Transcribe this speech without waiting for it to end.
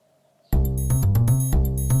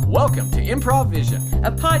Welcome to Improv Vision.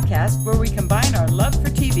 A podcast where we combine our love for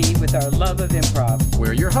TV with our love of improv.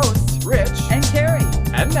 We're your hosts, Rich and Carrie.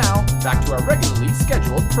 And now, back to our regularly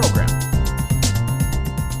scheduled program.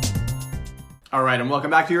 All right, and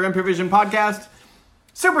welcome back to your Improv Vision podcast.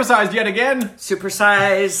 Supersized yet again.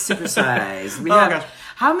 Supersized. Gosh.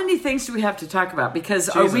 How many things do we have to talk about? Because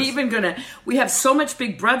Jesus. Are we even going to... We have so much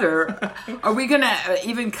Big Brother. Are we going to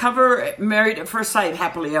even cover Married at First Sight,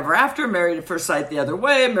 Happily Ever After, Married at First Sight the other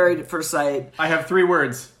way, Married at First Sight... I have 3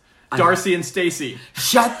 words. Darcy and Stacy.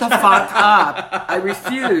 Shut the fuck up. I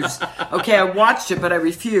refuse. Okay, I watched it, but I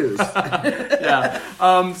refuse.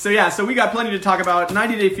 So we got plenty to talk about.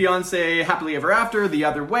 90 Day Fiancé, Happily Ever After, The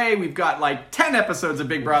Other Way. We've got like 10 episodes of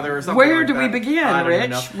Big Brother or something. Where like do that. we begin, I don't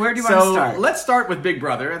even Rich? know. Where do you want to start? Let's start with Big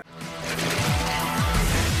Brother.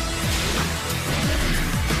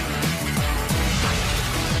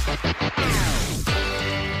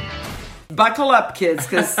 Buckle up, kids,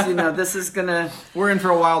 because, this is going to... We're in for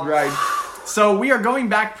a wild ride. So we are going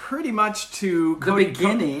back pretty much to Cody. The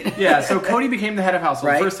beginning. So Cody became the head of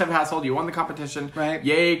household. Right. First head of household. You won the competition. Right.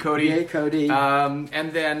 Yay, Cody. Yay, Cody.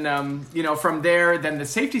 And then, from there, then the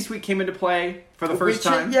safety suite came into play for the first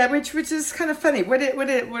time. Which is kind of funny.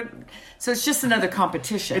 So it's just another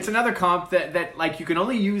competition. It's another comp that like you can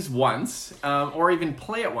only use once, or even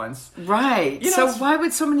play it once. Right. So why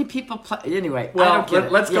would so many people play? Anyway, I don't get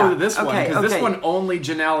it. Let's go to this one, because this okay. one only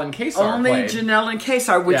Janelle and Kesar Only played. Janelle and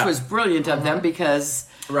Kesar, which was brilliant of them because...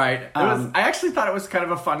 Right. I actually thought it was kind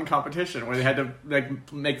of a fun competition where they had to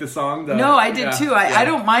make the song. No, I did too. I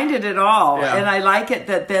don't mind it at all. Yeah. And I like it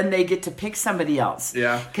that then they get to pick somebody else.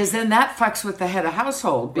 Yeah. Because then that fucks with the head of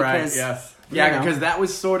household. Because, right, yes. Yeah, because that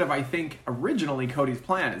was sort of, I think, originally Cody's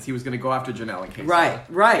plan, is he was going to go after Janelle and Kesar.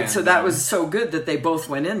 Right. And, so that was so good that they both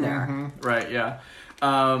went in there. Mm-hmm. Right, yeah.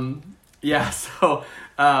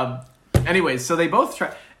 Anyways, so they both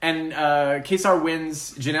try... And Kesar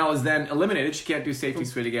wins. Janelle is then eliminated. She can't do safety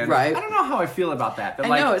suite again. Right. I don't know how I feel about that. That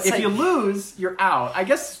I know, it's if like, you lose, you're out. I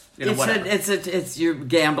guess whatever. It's you're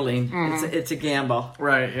gambling. Mm-hmm. It's a gamble.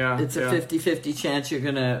 Right. Yeah. It's a 50-50 chance you're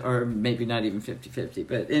gonna, or maybe not even 50-50.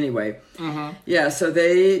 But anyway, mm-hmm. Yeah. So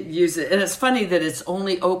they use it, and it's funny that it's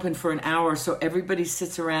only open for an hour, so everybody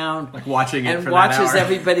sits around like watching it and for watches that hour.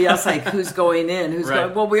 Everybody else like who's going in, who's right.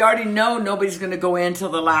 going. Well, we already know nobody's going to go in till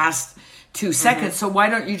the last 2 seconds, so why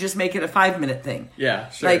don't you just make it a 5-minute thing? Yeah,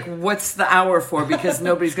 sure. Like, what's the hour for? Because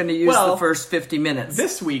nobody's going to use the first 50 minutes.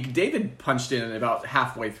 This week, David punched in about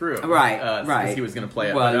halfway through. Right. Because he was going to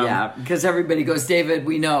play it. Well, because everybody goes, David,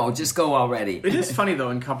 we know, just go already. It is funny,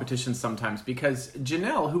 though, in competitions sometimes, because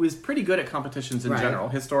Janelle, who is pretty good at competitions in general,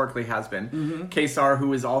 historically has been, Kesar,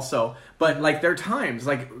 who is also... But, like, there are times,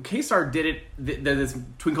 like, Kesar did it, this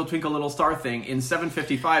Twinkle Twinkle Little Star thing in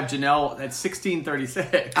 7:55, Janelle at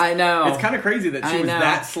 16:36. I know. It's kind of crazy that she was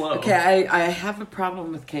that slow. Okay, I have a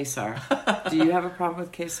problem with Kesar. Do you have a problem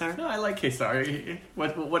with Kesar? No, I like Kesar.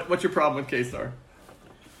 What's your problem with Kesar?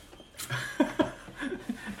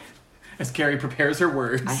 As Carrie prepares her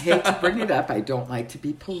words. I hate to bring it up. I don't like to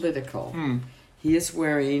be political. He is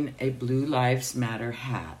wearing a Blue Lives Matter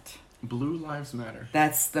hat. Blue Lives Matter.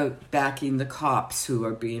 That's the backing the cops who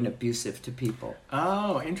are being abusive to people.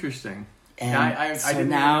 Oh, interesting. And I didn't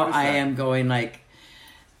now notice I that. am going like,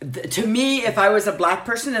 to me, if I was a black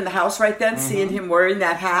person in the house right then, seeing him wearing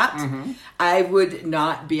that hat, I would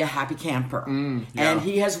not be a happy camper. And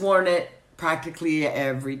he has worn it practically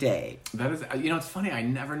every day. That is, it's funny. I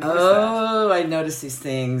never noticed that. Oh, I notice these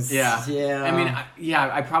things. Yeah. Yeah. I mean,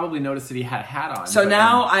 I probably noticed that he had a hat on. So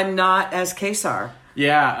now I'm not as Kesar.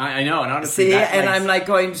 Yeah, I know. And honestly, see, and I'm like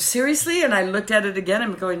going, seriously? And I looked at it again.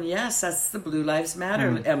 I'm going, yes, that's the Blue Lives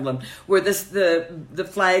Matter emblem, where the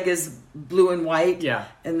flag is blue and white. Yeah.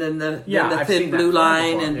 And then the I've thin seen that blue before,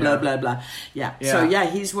 line and blah blah blah. Yeah. So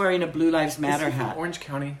he's wearing a Blue Lives Matter is he hat. From Orange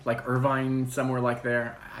County, like Irvine, somewhere like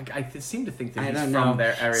there. I seem to think that he's from know.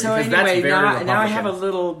 there area. So because anyway, that's very now I have a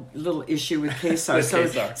little issue with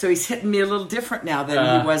Kesar. So he's hitting me a little different now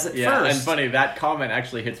than he was at first. And funny, that comment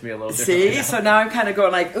actually hits me a little different. See, so now I'm kind of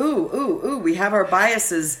going like, ooh, we have our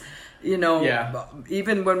biases,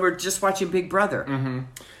 even when we're just watching Big Brother.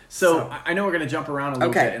 So I know we're going to jump around a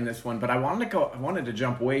little bit in this one, but I wanted to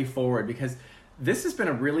jump way forward because this has been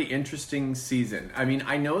a really interesting season. I mean,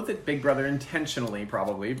 I know that Big Brother intentionally,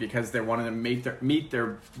 probably, because they wanted to meet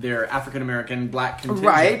their African-American black contingent.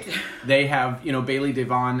 Right. They have, Bailey,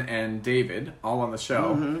 Devon, and David all on the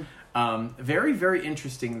show. Very, very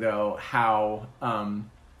interesting, though, how...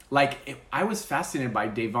 I was fascinated by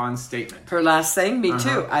Devon's statement. Her last thing, me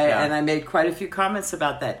too. And I made quite a few comments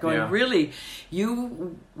about that. Going, really,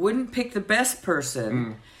 you wouldn't pick the best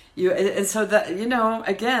person. And so that,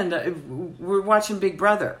 again, we're watching Big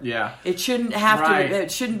Brother. Yeah. It shouldn't have to.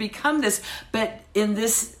 It shouldn't become this. But in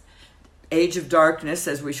this age of darkness,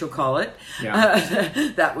 as we shall call it,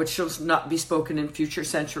 that which shall not be spoken in future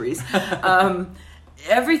centuries.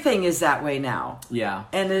 Everything is that way now. Yeah.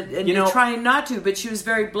 And you're trying not to, but she was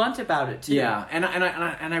very blunt about it too. Yeah. And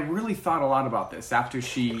I really thought a lot about this after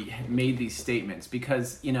she had made these statements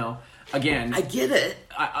because, again, I get it.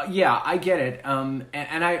 I get it. And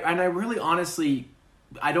I really honestly,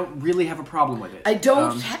 I don't really have a problem with it. I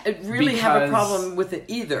don't really have a problem with it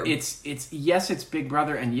either. It's yes, it's Big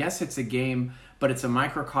Brother, and yes, it's a game, but it's a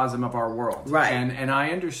microcosm of our world. Right. And I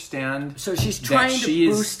understand. So she's trying to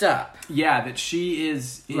boost up. Yeah, that she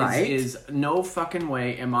is no fucking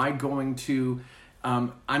way am I going to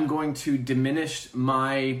I'm going to diminish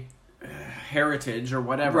my heritage or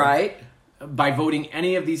whatever. Right. By voting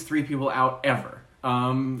any of these 3 people out ever.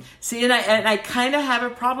 See, and I kind of have a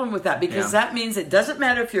problem with that because that means it doesn't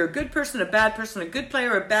matter if you're a good person, a bad person, a good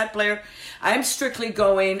player, a bad player. I'm strictly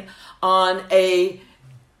going on a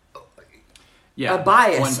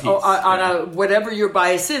bias on whatever your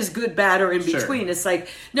bias is, good, bad, or in between. It's like,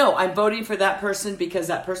 no, I'm voting for that person because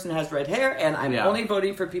that person has red hair, and I'm only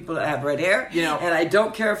voting for people that have red hair. And I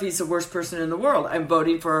don't care if he's the worst person in the world. I'm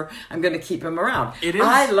going to keep him around.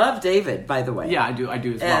 I love David, by the way. Yeah, I do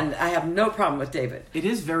as well. And I have no problem with David. It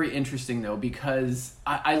is very interesting though because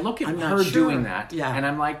I look at her doing that, and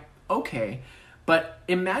I'm like, okay. But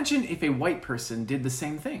imagine if a white person did the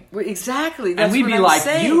same thing. Well, exactly. That's and we'd be like,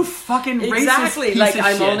 saying. You fucking racist exactly. piece Like, of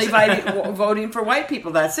I'm shit. only voting for white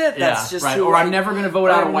people. That's it. That's just right. who Or I'm never going to vote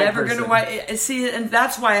out a white person. See, and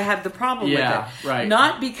that's why I have the problem with it. Right.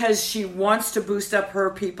 Not because she wants to boost up her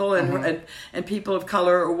people and people of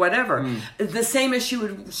color or whatever. The same as she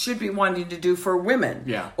should be wanting to do for women.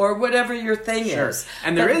 Yeah. Or whatever your thing is.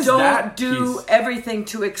 And there is don't that do piece. Everything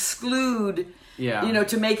to exclude... Yeah.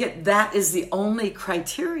 To make it that is the only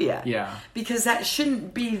criteria. Yeah. Because that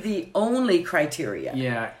shouldn't be the only criteria.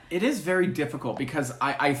 Yeah. It is very difficult because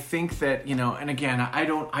I think that, and again, I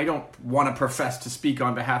don't want to profess to speak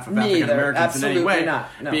on behalf of African Americans in any way. Not.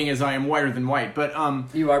 No. Being as I am whiter than white. But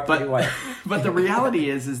you are pretty white. But the reality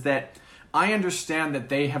is that I understand that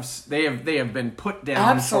they have been put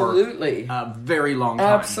down for a very long time.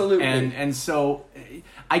 Absolutely. And so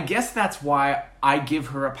I guess that's why I give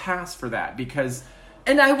her a pass for that because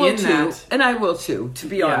I will too, to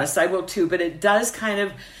be honest, I will too, but it does kind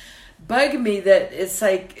of bug me that it's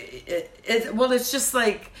like it's just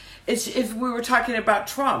like if we were talking about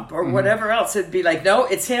Trump or whatever else, it'd be like, no,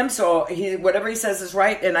 it's him, so whatever he says is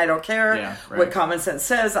right, and I don't care what common sense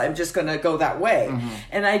says, I'm just going to go that way.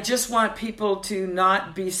 And I just want people to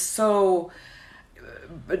not be so...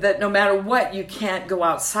 that no matter what, you can't go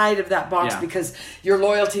outside of that box because your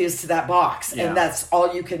loyalty is to that box, and that's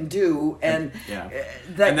all you can do. And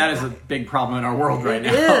that is a big problem in our world right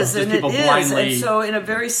now. It is, and it is. And so, in a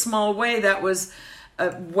very small way, that was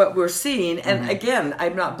what we're seeing. And again,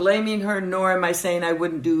 I'm not blaming her, nor am I saying I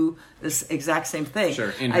wouldn't do this exact same thing.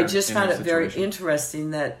 Sure, I just found it very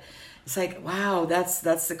interesting that. It's like, wow, that's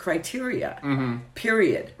the criteria.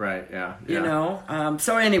 Period. Right. Yeah.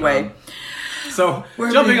 So anyway. So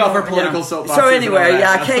jumping off our political soapbox. So anyway,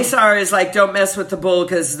 Kesar is like, don't mess with the bull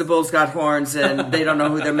because the bull's got horns and they don't know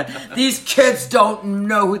who they're. These kids don't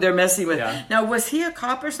know who they're messing with. Yeah. Now, was he a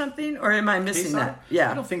cop or something, or am I missing that?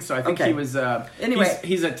 Yeah, I don't think so. I think he was. Anyway,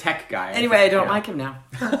 he's a tech guy. Anyway, I don't like him now.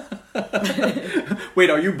 Wait,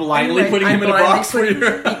 are you blindly putting him in a box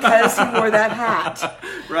because he wore that hat?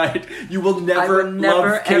 Right. You will never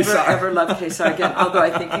love Kesar. ever love Kesar again. Although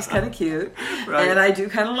I think he's kind of cute, and I do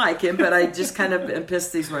kind of like him, but I just kind of am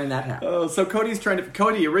pissed he's wearing that hat. Oh, so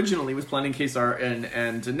Cody originally was planning Kesar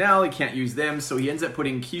and Janelle. He can't use them, so he ends up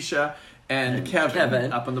putting Keisha and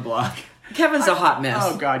Kevin up on the block. Kevin's a hot mess.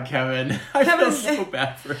 Oh God, Kevin! I feel so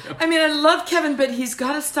bad for him. I mean, I love Kevin, but he's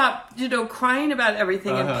got to stop, crying about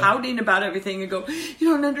everything and pouting about everything and go,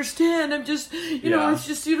 "You don't understand. I'm just, it's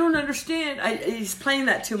just you don't understand." He's playing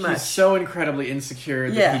that too much. He's so incredibly insecure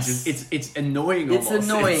that he just it's annoying. Almost. It's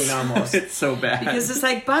annoying almost. It's so bad because it's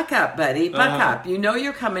like, buck up, buddy, buck up. You know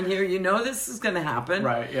you're coming here. You know this is going to happen.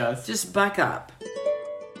 Right? Yes. Just buck up.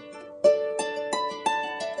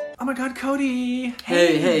 Oh my God, Cody!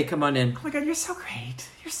 Hey, come on in. Oh my God, you're so great.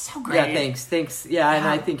 You're so great. Yeah, thanks. Yeah, and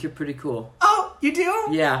I think you're pretty cool. Oh, you do?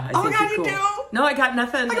 Yeah, I think you're cool. You do? No, I got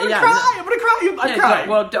nothing. I'm gonna cry. I'm gonna cry. I'm crying.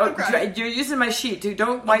 Well, don't. You're using my sheet, dude.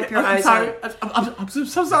 Don't wipe your eyes. Sorry. I'm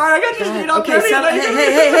so sorry. I got your sheet. Okay,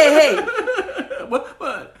 hey.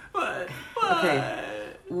 What? Okay.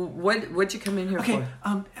 What'd you come in here for?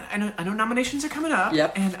 I know nominations are coming up.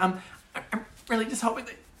 Yep. And I'm really just hoping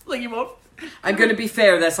that you won't I'm going to be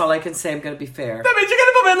fair. That's all I can say. I'm going to be fair. That means you're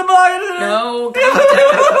going to put me in the block. No,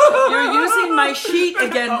 God, you're using my sheet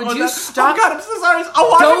again. Would you stop? Oh, God, I'm so sorry. I'll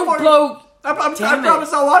wash it for you. Don't blow. I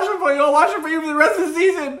promise I'll wash it for you. I'll wash it for you for the rest of the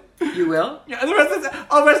season. You will? Yeah, the rest of the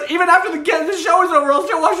even after the show is over, I'll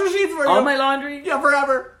still wash your sheets for you. All my laundry? Yeah,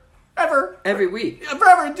 forever. Ever. Every week. Yeah,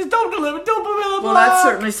 forever. Just don't put me in the block. Well, that's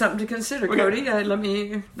certainly something to consider, Cody. Let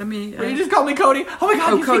me. Will you just call me Cody? Oh my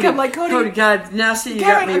God, you Cody. think I'm like Cody? Cody, God, now see, you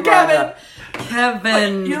got me riled up.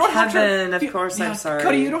 Kevin, of course, I'm sorry.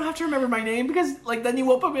 Cody, you don't have to remember my name because, then you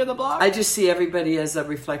won't put me on the block. I just see everybody as a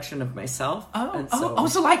reflection of myself. So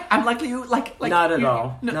I'm likely you like. Not at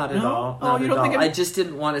all. Not at all. Oh, you don't think I just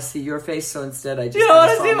didn't want to see your face, so instead I just. You don't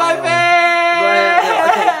want to see my face.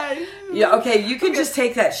 Okay. Yeah, okay, you can just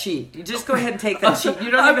take that sheet. You just go ahead and take that sheet.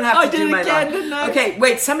 You don't even have to do my laundry. Okay,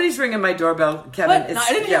 wait, somebody's ringing my doorbell, Kevin. What? No,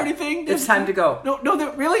 I didn't hear anything. It's time to go. No,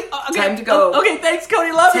 really? Okay. Time to go. Okay, thanks,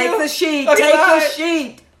 Cody. Love you. Take the sheet. Okay, take bye. the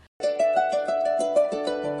sheet.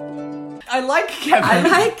 I like Kevin.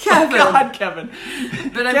 Oh, God, Kevin.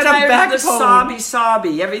 But I'm tired of the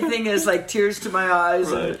sobby. Everything is like tears to my eyes.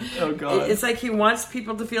 Right. Oh, God. It's like he wants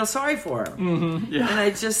people to feel sorry for him. Mm-hmm. Yeah.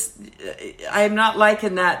 And I'm not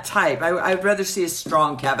liking that type. I'd rather see a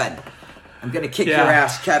strong Kevin. I'm going to kick your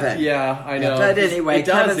ass, Kevin. Yeah, I know. But anyway,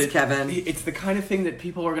 Kevin's Kevin. It's the kind of thing that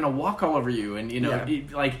people are going to walk all over you, and you have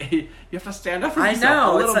to stand up for yourself. I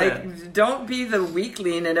know. A little bit. Don't be the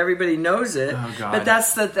weakling, and everybody knows it. Oh, God. But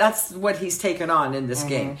that's what he's taken on in this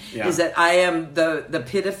game. Yeah. Is that I am the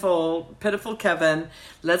pitiful Kevin.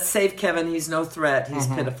 Let's save Kevin. He's no threat. He's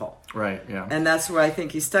pitiful. Right. Yeah. And that's what I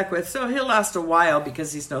think he's stuck with. So he'll last a while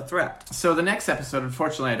because he's no threat. So the next episode,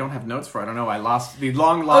 unfortunately, I don't have notes for. I don't know. I lost the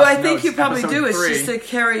long lost. Oh, I think notes, you probably do. 3. It's just a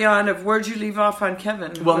carry on of where'd you leave off on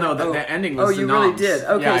Kevin? Well, no, the ending was. Oh, you really did.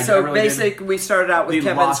 Okay, yeah, so really basically we started out with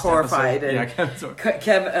Kevin's horrified, and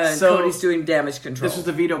Cody's doing damage control. This was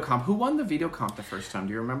the veto comp. Who won the veto comp the first time?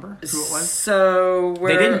 Do you remember who it was? So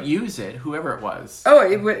they didn't use it. Whoever it was. Oh,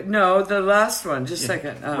 no, the last one. Just a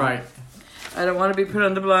second. Right. I don't want to be put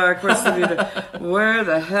on the block. Where's the veto? Where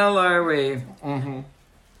the hell are we? Mm-hmm.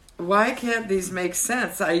 Why can't these make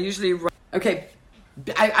sense? I usually. Okay.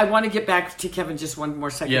 I want to get back to Kevin just one more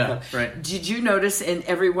second. Yeah, right. Did you notice in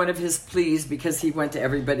every one of his pleas, because he went to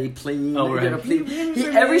everybody pleading, please.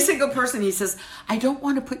 Every single person he says, I don't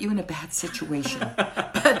want to put you in a bad situation.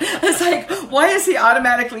 But it's like, why is he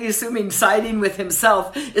automatically assuming siding with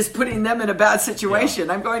himself is putting them in a bad situation?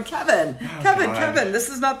 Yeah. I'm going, Kevin, this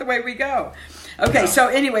is not the way we go. Okay, so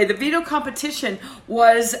anyway, the veto competition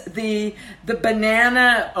was the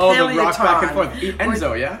banana Paleoton. The rock back and forth.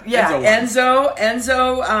 Enzo, yeah? Yeah,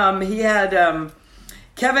 Enzo, he had...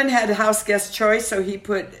 Kevin had house guest choice, so he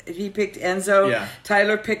picked Enzo. Yeah.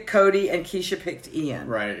 Tyler picked Cody, and Keisha picked Ian.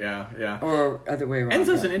 Right, yeah. Or other way around.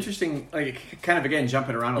 Enzo's an interesting, kind of, again,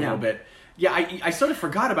 jumping around a little bit. Yeah, I sort of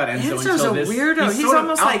forgot about Enzo Enzo's until a weirdo. He's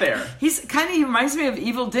almost out there. He reminds me of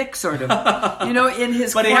Evil Dick, sort of. In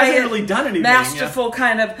his but quiet, he hasn't really done anything. Masterful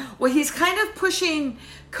kind of. Well, he's kind of pushing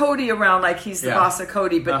Cody around like he's the boss of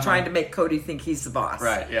Cody, but trying to make Cody think he's the boss.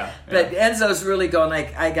 Right. Yeah. But Enzo's really going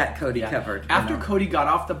like, I got Cody covered. After Cody got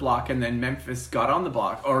off the block, and then Memphis got on the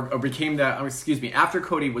block, or became after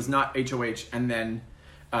Cody was not HOH, and then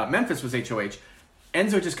Memphis was HOH.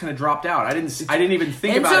 Enzo just kind of dropped out. I didn't even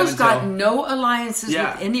think about it until... Enzo's got no alliances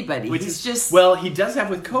with anybody. He's just... Well, he does have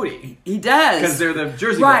with Cody. He does. Because they're the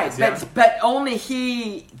Jersey boys. Right, but only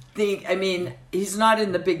he... he's not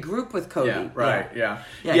in the big group with Cody. Yeah, right, yeah.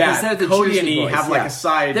 They're the Cody Jersey and he boys, have like a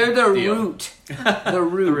side They're the deal. root. The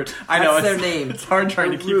root. I know. That's their name. It's hard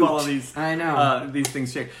trying to keep all of these. I know. These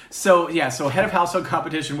things straight. So head of household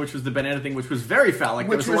competition, which was the banana thing, which was very phallic.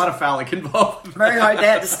 There was a lot of phallic involved. Very hard. They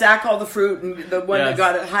had to stack all the fruit, and the one that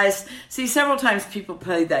got it highest. See, several times people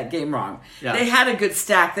played that game wrong. Yeah. They had a good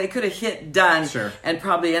stack. They could have hit done and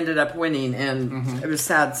probably ended up winning. And it was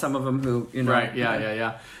sad. Some of them who Right.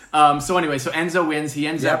 Yeah. So Enzo wins. He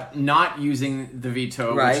ends up not using the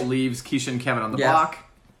veto, which leaves Keisha and Kevin on the block.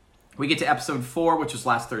 We get to episode 4, which was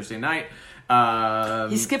last Thursday night.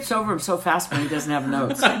 He skips over him so fast when he doesn't have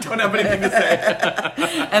notes. I don't have anything to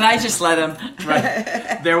say. And I just let him.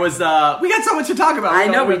 Right. There was... we got so much to talk about. I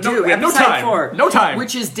know we do. We have no time. 4. No time.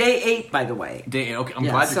 Which is day 8, by the way. Day 8. Okay, I'm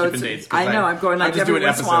glad you're keeping dates. I know. I'm going like every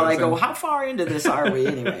once in a while. I go, how far into this are we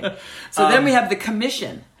anyway? So then we have the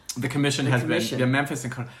commission. The commission has been... Memphis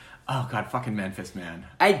and... Oh God, fucking Memphis, man.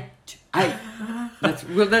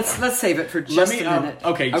 Let's save it for just a minute.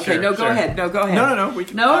 Okay. No, go ahead. No, go ahead. No. We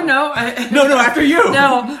can, no. No. After you.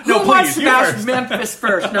 Who wants to bash Memphis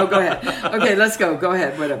first? No, go ahead. Okay, let's go. Go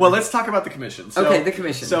ahead. Whatever. Well, let's talk about the commission. So, the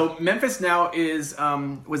commission. So Memphis now is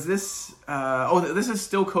was this? This is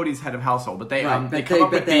still Cody's head of household, but they come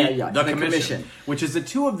up with the commission, which is the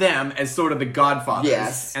two of them as sort of the godfathers.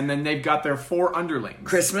 Yes, and then they've got their 4 underlings: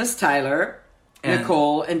 Christmas, Tyler,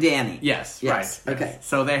 Nicole, and Danny. Yes. Right. Okay.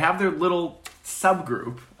 So they have their little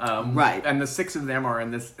subgroup, right? And the 6 of them are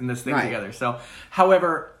in this thing together. So,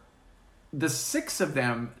 however, the 6 of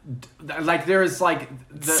them, like there's like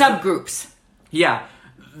subgroups. Yeah.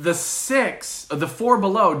 The 4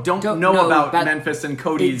 below don't know about Memphis and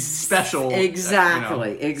Cody's special.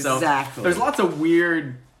 Exactly. So there's lots of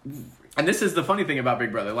weird. And this is the funny thing about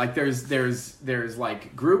Big Brother. Like there's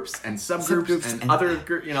like groups and subgroups and other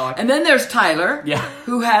and then there's Tyler, yeah,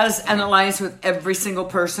 who has an alliance with every single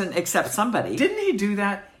person except somebody. Didn't he do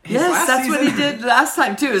that? Yes, that's season? What he did last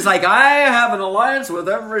time too. It's like, I have an alliance with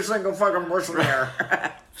every single fucking person there.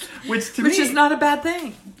 Which is not a bad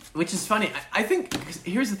thing. Which is funny. I think,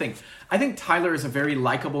 here's the thing. I think Tyler is a very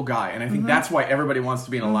likable guy, and I think that's why everybody wants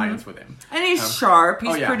to be in alliance with him. And he's sharp.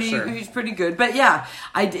 He's he's pretty good. But yeah,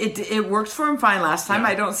 it worked for him fine last time. Yeah.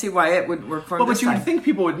 I don't see why it wouldn't work for him this time. But you would think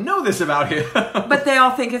people would know this about him. But they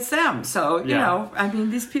all think it's them. So, you know, I mean,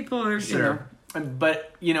 these people are, you know.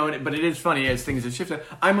 But but it is funny as things have shifted.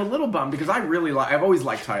 I'm a little bummed because I've always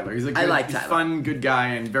liked Tyler. He's a good, fun, good guy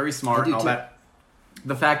and very smart and all that.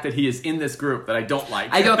 The fact that he is in this group that I don't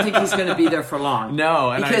like. I don't think he's going to be there for long.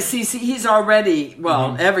 No. Because he's already,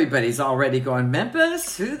 everybody's already going,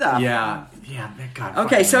 Memphis? Who the? Yeah, God.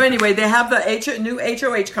 Okay, so anyway, they have the new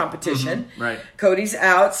HOH competition. Right. Cody's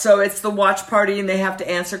out, so it's the watch party, and they have to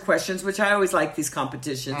answer questions, which I always like these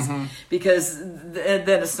competitions because then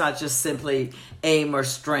it's not just simply aim or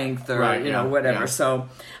strength or whatever. Yeah. So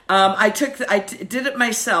I did it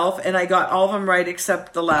myself, and I got all of them right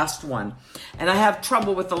except the last one. And I have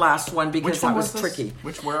trouble with the last one because that was tricky.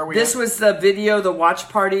 Where are we? This was the video, the watch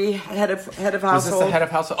party, head of household. Was this the head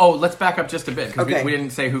of household? Oh, let's back up just a bit because we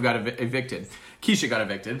didn't say who got evicted. Keisha got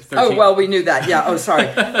evicted. 13. Oh, well, we knew that. Yeah. Oh, sorry.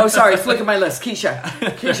 Look at my list.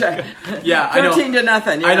 Keisha. Yeah, I know. 13 to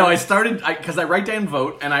nothing. I know. I started because I write down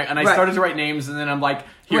vote and I started to write names and then I'm like,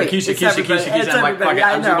 here, Keisha. I'm like, fuck it.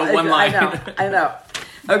 I'm just going one line. I know.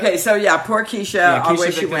 Okay, so poor Keisha, all the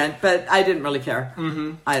way she went, but I didn't really care.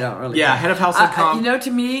 Mm-hmm. I don't really care. Head of household comp.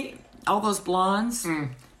 To me, all those blondes,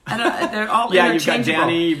 they're all interchangeable.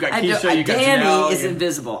 You've got Danny, you've got Keisha, you've got Janelle. Danny is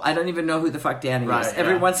invisible. I don't even know who the fuck Danny is.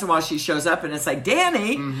 Every once in a while she shows up and it's like,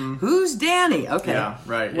 Danny? Who's Danny? Okay. Yeah,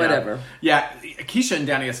 right. Whatever. Yeah, Keisha and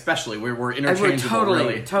Danny especially, we're interchangeable.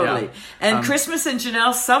 Totally. Yeah. And Christmas and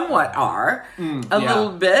Janelle somewhat are, a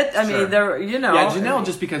little bit. I mean, they're, Yeah, Janelle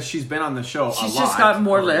just because she's been on the show a lot. She's just got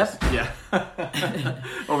more lip. Yeah.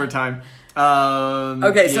 Over time. Now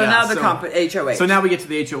the HOH. So now we get to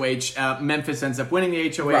the HOH. Memphis ends up winning the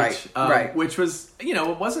HOH, which was,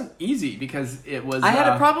 it wasn't easy because it was. I had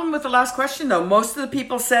a problem with the last question though. Most of the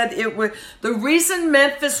people said it was the reason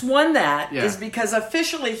Memphis won that is because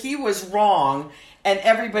officially he was wrong and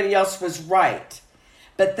everybody else was right,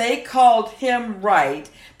 but they called him right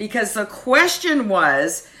because the question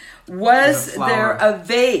was there a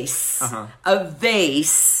vase, or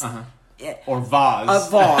vase. A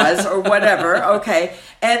vase or whatever, okay.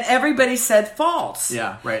 And everybody said false.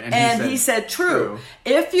 Yeah, right. And he said true.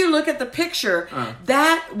 If you look at the picture,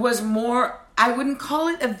 that was more, I wouldn't call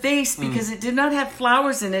it a vase because it did not have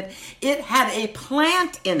flowers in it. It had a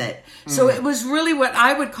plant in it. So it was really what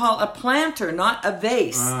I would call a planter, not a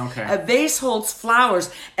vase. Okay. A vase holds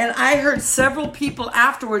flowers. And I heard several people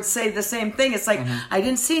afterwards say the same thing. It's like, I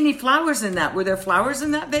didn't see any flowers in that. Were there flowers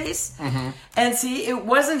in that vase? And see, it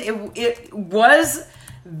wasn't, it was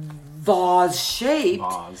vase-shaped,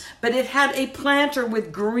 but it had a planter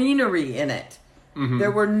with greenery in it.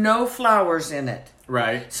 There were no flowers in it.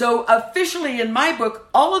 Right. So officially in my book,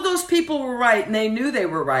 all of those people were right and they knew they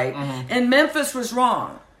were right. And Memphis was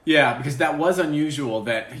wrong. Yeah, because that was unusual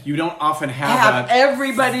that you don't often have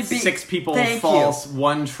everybody 6 people false,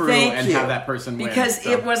 1 true, and have that person win. Because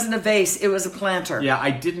it wasn't a vase, it was a planter. Yeah, I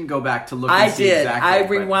didn't go back to look and see exactly. I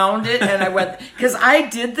rewound it and I went, because I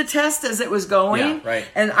did the test as it was going. Yeah, right.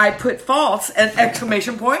 And I put false and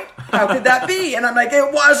exclamation point. How could that be? And I'm like,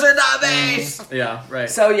 it wasn't a vase. Yeah, right.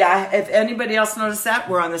 So if anybody else noticed that,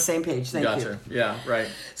 we're on the same page. Thank you. Yeah, right.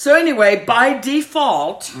 So anyway, by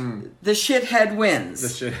default, the shithead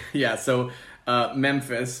wins. Yeah, so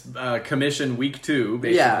Memphis commission week 2,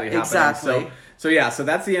 basically happening. Exactly. So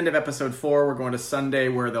that's the end of episode 4. We're going to Sunday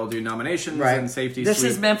where they'll do nominations and safety This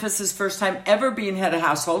sweep. is Memphis's first time ever being head of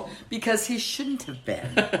household because he shouldn't have been.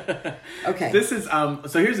 Okay. This is so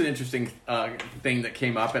here's an interesting thing that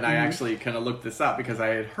came up, and I actually kind of looked this up because I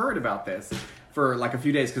had heard about this for like a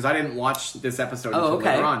few days because I didn't watch this episode until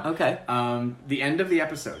later on. Okay. The end of the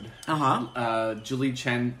episode. Julie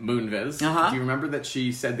Chen Moonves. Do you remember that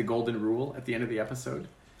she said the golden rule at the end of the episode?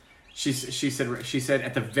 She said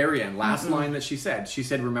at the very end, last line that she said,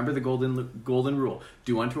 remember the golden rule: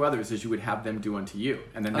 do unto others as you would have them do unto you.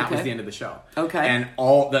 And then that was the end of the show. Okay. And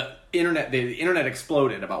all the internet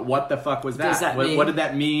exploded about what the fuck was that? What did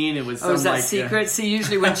that mean? It was some is that secret? See,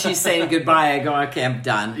 usually when she's saying goodbye, I go, okay, I'm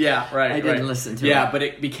done. Yeah, right. I didn't listen to it. Yeah, but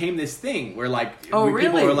it became this thing where like people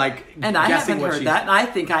were like and I haven't heard that, and I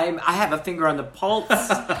think I have a finger on the pulse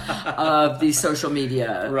of the social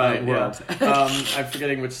media world. Yeah. I'm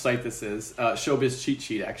forgetting which site this is. Showbiz Cheat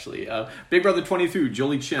Sheet, actually. Big Brother 22,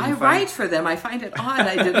 Julie Chen. I write for them. I find it odd.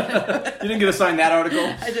 I didn't. You didn't get assigned that article?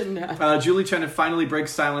 I didn't know. Julie Chen finally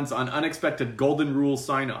breaks silence on unexpected golden rule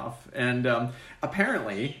sign-off. And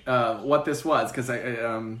apparently what this was, because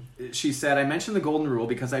she said, I mentioned the golden rule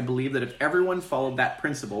because I believe that if everyone followed that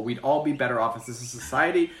principle, we'd all be better off as a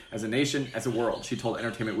society, as a nation, as a world, she told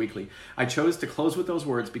Entertainment Weekly. I chose to close with those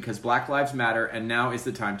words because Black Lives Matter, and now is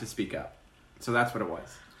the time to speak up. So that's what it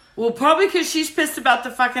was. Well, probably because she's pissed about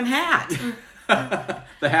the fucking hat.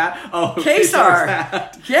 The hat? Oh, Kesar.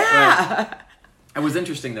 Hat. Yeah. Right. It was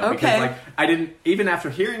interesting though because like I didn't even after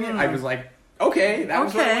hearing it I was like okay that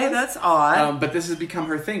was what it was. That's odd. But this has become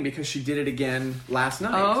her thing because she did it again last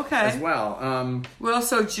night as well. Well,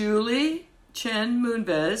 so Julie Chen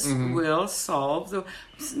Moonves will solve the.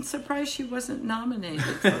 I'm surprised she wasn't nominated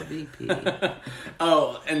for VP.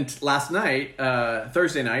 And last night,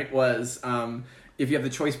 Thursday night was. If you have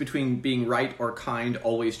the choice between being right or kind,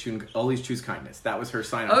 always choose kindness. That was her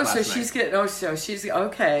sign off. So she's getting. So she's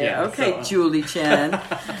okay. Yeah, okay, Julie Chen.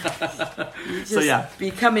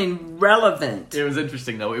 Becoming relevant. It was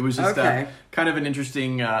interesting though. It was just kind of an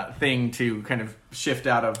interesting thing to kind of shift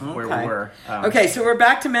out of where we were. Okay, so we're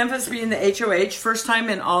back to Memphis being the HOH, first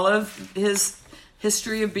time in all of his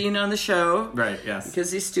history of being on the show. Right. Yes.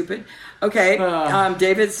 Because he's stupid. Okay.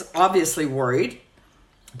 David's obviously worried.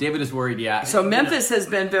 David is worried, yeah. So Memphis has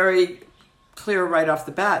been very clear right off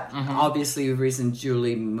the bat. Obviously, the reason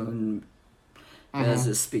Julie Moonves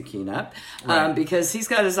is speaking up. Because he's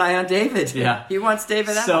got his eye on David. Yeah. He wants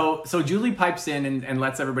David out. So Julie pipes in and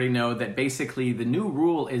lets everybody know that basically the new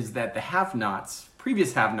rule is that the have-nots,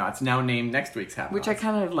 previous have-nots, now name next week's have-nots. Which I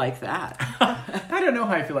kind of like that. I don't know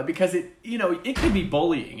how I feel like because it could be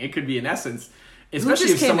bullying. It could be, in essence...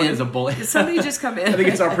 Especially if someone is a bully. Did somebody just come in? I think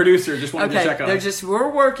it's our producer just wanted to check on us.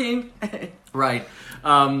 We're working. Right.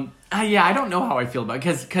 I don't know how I feel about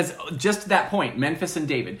it. Because just that point, Memphis and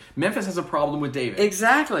David. Memphis has a problem with David.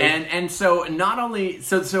 Exactly. And so not only...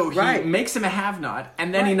 So he makes him a have-not,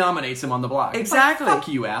 and then he nominates him on the blog. Exactly. Like, fuck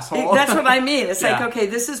you, asshole. That's what I mean. It's like, okay,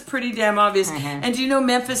 this is pretty damn obvious. And do you know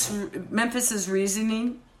Memphis's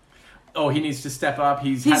reasoning? Oh, he needs to step up.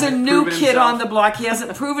 He's a new kid on the block. He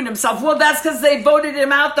hasn't proven himself. Well, that's because they voted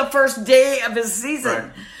him out the first day of his season.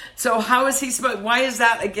 Right. So how is he supposed... Why is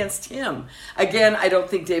that against him? Again, I don't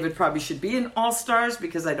think David probably should be an All-Stars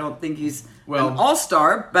because I don't think he's an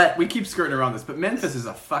All-Star, but... We keep skirting around this, but Memphis is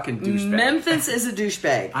a fucking douchebag. Memphis is a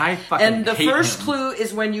douchebag. I fucking hate him. And the first clue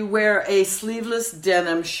is when you wear a sleeveless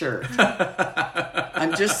denim shirt.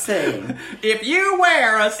 I'm just saying. If you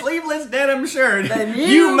wear a sleeveless denim shirt, then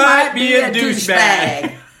you might be a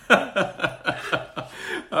douchebag.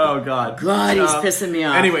 Oh, God. God, he's pissing me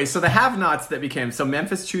off. Anyway, so the have-nots that became... So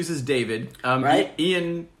Memphis chooses David. Right.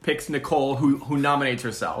 Ian picks Nicole, who nominates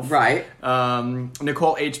herself. Right.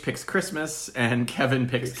 Nicole H. picks Christmas, and Kevin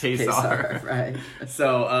picks Kesar. Right.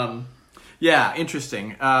 So,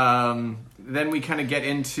 interesting. Then we kind of get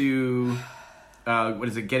into... what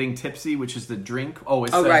is it? Getting tipsy, which is the drink. Oh,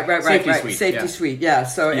 it's right. Safety Suite. Safety Suite. Yeah.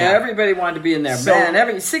 So everybody wanted to be in there. So,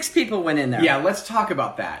 man, 6 people went in there. Yeah, let's talk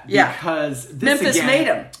about that. Yeah, because Memphis made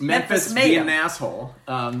him. Memphis being an asshole.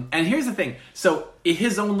 And here's the thing. So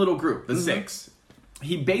his own little group, the 6,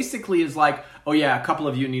 he basically is like, oh yeah, a couple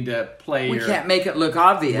of you need to play. We can't make it look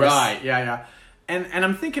obvious. Right. Yeah. And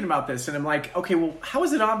I'm thinking about this, and I'm like, okay, well, how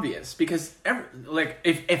is it obvious? Because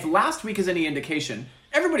if last week is any indication.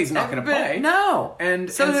 Everybody's not going to play. No.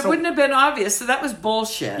 So it wouldn't have been obvious. So that was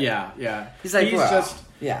bullshit. Yeah. He's like,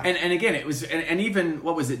 And again, it was, and even,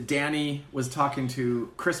 what was it? Danny was talking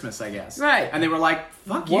to Christmas, I guess. Right. And they were like,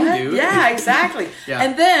 fuck you, dude. Yeah, exactly.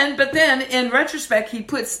 Yeah. But then, in retrospect, he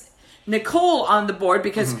puts Nicole on the board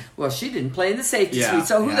because, well, she didn't play in the safety suite.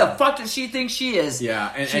 So who the fuck does she think she is?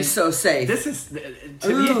 Yeah. She's so safe. This is, to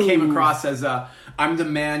me, it came across as I'm the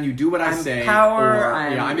man, you do what I say. Power.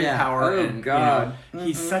 I'm in power. Oh, and, God.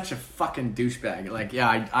 He's such a fucking douchebag. Like,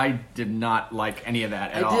 I did not like any of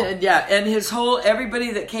that at all. And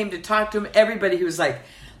everybody that came to talk to him, everybody who was like,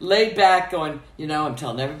 laid back going, I'm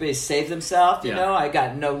telling everybody to save themselves, I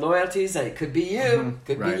got no loyalties, it could be you,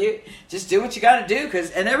 be you, just do what you got to do,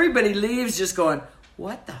 and everybody leaves just going,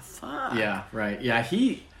 what the fuck? Yeah, right. Yeah,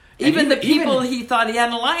 even the people he thought he had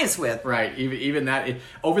an alliance with. Right, even that,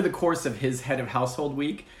 over the course of his head of household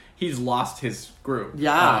week, he's lost his group.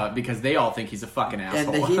 Yeah. Because they all think he's a fucking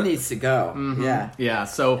asshole. And he needs to go. Yeah. Yeah,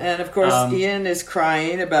 so... And, of course, Ian is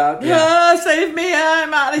crying about, save me,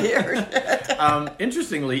 I'm out of here.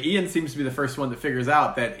 Interestingly, Ian seems to be the first one that figures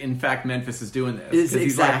out that, in fact, Memphis is doing this.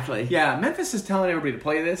 Exactly. He's like, Memphis is telling everybody to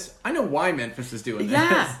play this. I know why Memphis is doing this.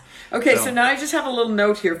 Yeah. Okay, so now I just have a little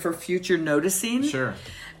note here for future noticing. Sure.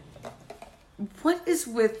 What is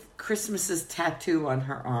with Christmas's tattoo on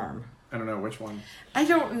her arm? I don't know which one. I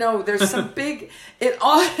don't know. There's some big.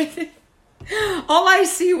 All I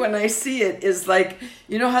see when I see it is like,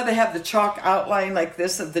 how they have the chalk outline like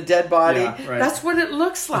this of the dead body? Yeah, right. That's what it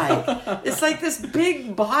looks like. It's like this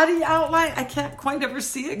big body outline. I can't quite ever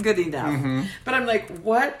see it good enough. But I'm like,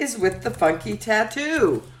 what is with the funky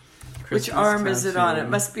tattoo? Which arm is it on? It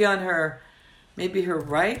must be on maybe her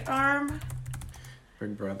right arm?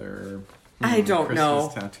 Big Brother. I don't know.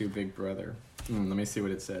 Christmas tattoo, Big Brother. Let me see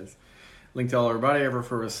what it says. Link to all her body ever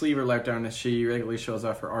for a sleeve or left down as she regularly shows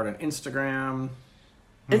off her art on Instagram.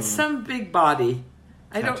 It's some big body.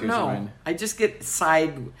 I don't know. I just get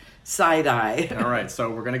side eye. All right, so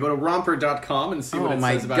we're going to go to romper.com and see what it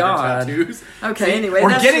says about her tattoos. Okay, see, anyway.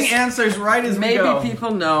 We're getting answers right as we go. Maybe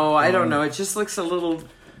people know. I don't know. It just looks a little...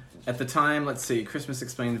 At the time, let's see, Christmas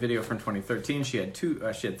Explained video from 2013. She had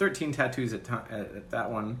 13 tattoos at that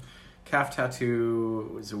one. Calf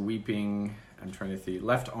tattoo was a weeping... I'm trying to think.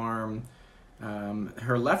 Left arm.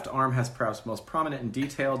 Her left arm has perhaps most prominent and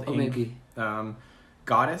detailed ink. Maybe.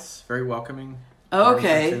 Goddess, very welcoming.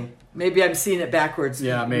 Okay. Maybe I'm seeing it backwards.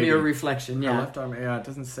 Yeah, maybe. Mirror reflection, Her left arm, it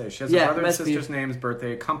doesn't say. She has her brother and sister's names,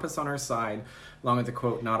 birthday, a compass on her side, along with the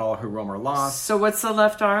quote, not all who roam are lost. So what's the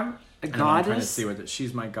left arm? A goddess? I'm trying to see what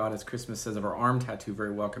she's my goddess. Christmas says of her arm tattoo,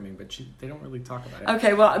 very welcoming, but they don't really talk about it.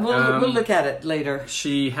 Okay, well, we'll look at it later.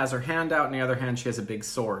 She has her hand out, and the other hand she has a big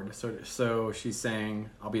sword. So she's saying,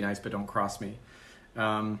 I'll be nice, but don't cross me.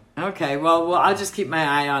 Okay, well, I'll just keep my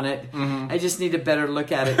eye on it. I just need a better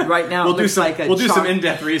look at it. Right now, we'll do some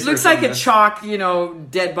in-depth research. Looks like a chalk,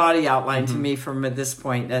 dead body outline to me from at this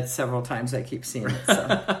point. That's several times I keep seeing it.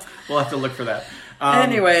 So. We'll have to look for that.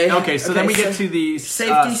 Anyway. Okay, so then we get to the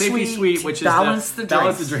safety suite, which is balance the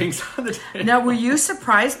drinks on the table. Now, were you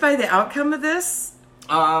surprised by the outcome of this?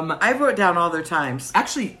 I wrote down all their times.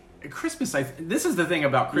 Actually, Christmas, this is the thing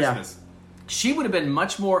about Christmas. Yeah. She would have been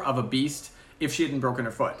much more of a beast if she hadn't broken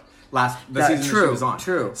her foot the season she was on.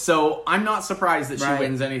 True. So I'm not surprised that she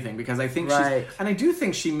wins anything because I think and I do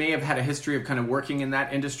think she may have had a history of kind of working in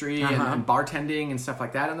that industry and bartending and stuff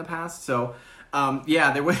like that in the past. So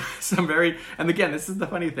there was some and again, this is the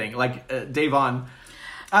funny thing, like Davon,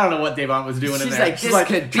 I don't know what Davon was doing in there. She's like,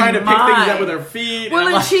 trying to pick things up with her feet.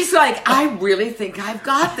 Well, and she's like, I really think I've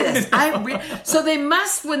got this. So they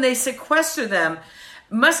must, when they sequester them,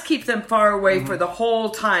 must keep them far away for the whole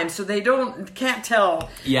time, so they can't tell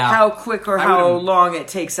how quick or how long it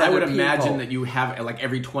takes other people. I would imagine that you have, like,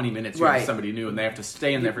 every 20 minutes you have somebody new, and they have to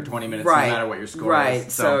stay in there for 20 minutes no matter what your score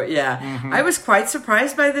is. So I was quite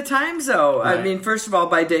surprised by the times, though. Right. I mean, first of all,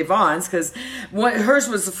 by Davon's, because hers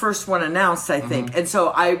was the first one announced, I think, and so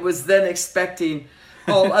I was then expecting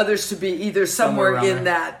all others to be either somewhere in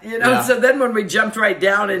that, So then when we jumped right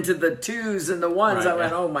down into the twos and the ones, I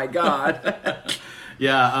went, oh my God.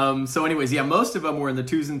 Yeah, so anyways, most of them were in the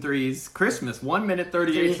 2s and 3s. Christmas, 1 minute,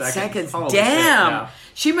 38 seconds. Damn! Shit, yeah.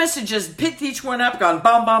 She must have just picked each one up, gone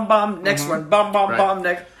bomb, bomb, bomb, next one, bomb, bomb, bomb,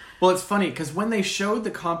 next. Well, it's funny, because when they showed the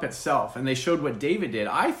comp itself, and they showed what David did,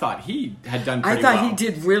 I thought he had done pretty well. I thought he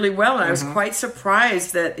did really well, and I was quite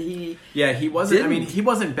surprised that he he wasn't, didn't. I mean, he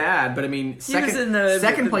wasn't bad, but I mean,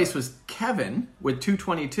 second place was Kevin with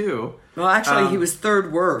 222. Well, actually, he was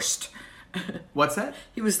third worst. What's that?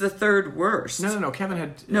 He was the third worst. No. Kevin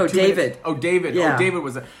had David. Minutes. Oh, David. Yeah. Oh, David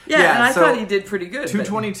was and I thought he did pretty good.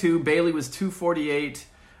 222. Bailey was 248.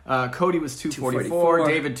 Cody was 244.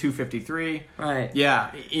 David 253. Right.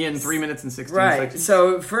 Yeah. Ian 3 minutes and 16 seconds. Right.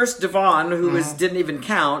 So first Devon, who didn't even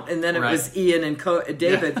count, and then it was Ian and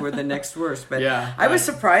David were the next worst. But I was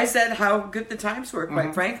surprised at how good the times were,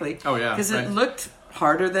 quite frankly. Oh yeah. Because it looked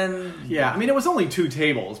harder than... Yeah, I mean, it was only 2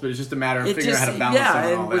 tables, but it's just a matter of figuring out how to balance them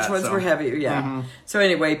and all which ones were heavier, So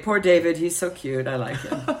anyway, poor David, he's so cute. I like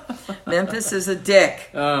him. Memphis is a dick.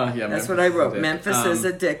 Yeah, that's Memphis what I wrote. is Memphis is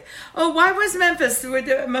a dick. Oh, why was Memphis?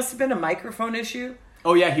 It must have been a microphone issue.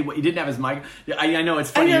 Oh yeah, he didn't have his mic. Yeah, I know, it's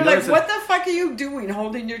funny. And you're like, what the fuck are you doing,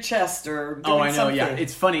 holding your chest or doing I know. something? Yeah,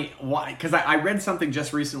 it's funny. Why? Because I read something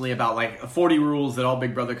just recently about like 40 rules that all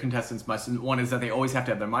Big Brother contestants must. And one is that they always have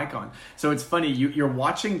to have their mic on. So it's funny. You're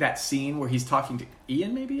watching that scene where he's talking to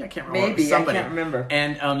Ian. Maybe I can't remember. Maybe somebody. I can't remember.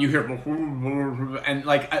 And you hear and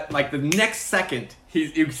like the next second.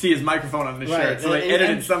 You see his microphone on the shirt, so they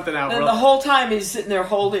edited something out. And the whole time he's sitting there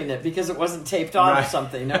holding it because it wasn't taped on or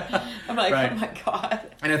something. I'm like, oh my God.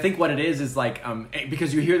 And I think what it is like,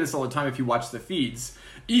 because you hear this all the time if you watch the feeds,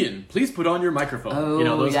 Ian, please put on your microphone. Oh,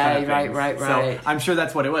 those kind of things. Right. So I'm sure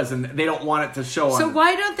that's what it was, and they don't want it to show on. So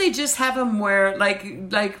why don't they just have him wear,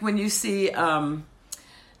 like when you see...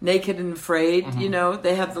 Naked and Afraid,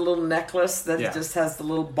 they have the little necklace that just has the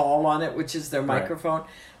little ball on it, which is their microphone.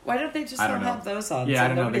 Why don't they just not have those on? Yeah, so I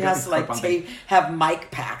don't know. Nobody has to have mic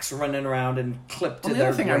packs running around and clipped to their the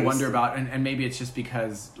other thing voice. I wonder about, and maybe it's just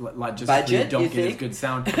because budget, don't get as good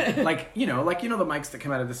sound. like the mics that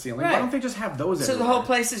come out of the ceiling. Right. Why don't they just have those? So the whole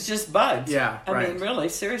place is just bugged. Yeah, I mean, really,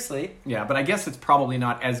 seriously. Yeah, but I guess it's probably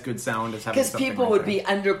not as good sound as having. Because people would be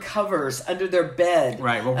under covers, under their bed,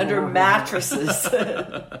 under mattresses.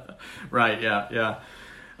 Right. Yeah.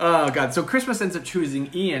 Oh, God. So Christmas ends up choosing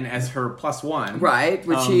Ian as her +1. Right,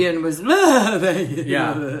 which Ian was...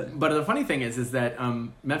 Yeah. But the funny thing is that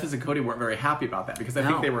Memphis and Cody weren't very happy about that because I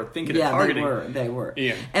think they were thinking of targeting... they were.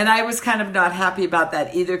 Ian. And I was kind of not happy about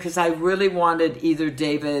that either because I really wanted either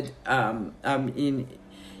David...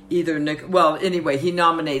 anyway, he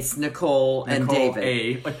nominates Nicole and David.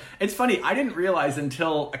 A. It's funny, I didn't realize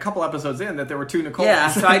until a couple episodes in that there were 2 Nicoles. Yeah,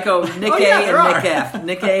 so I go Nick A and Nick F.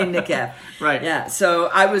 Nick A and Nick F. Right. Yeah, so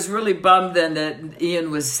I was really bummed then that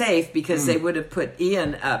Ian was safe because they would have put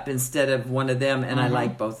Ian up instead of one of them, and I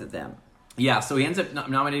like both of them. Yeah, so he ends up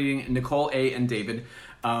nominating Nicole A and David.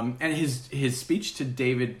 And his speech to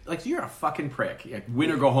David, like, you're a fucking prick. Like,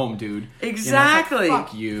 win or go home, dude. Exactly. Like,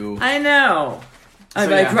 fuck you. I know. I'm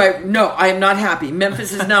right, no, I am not happy.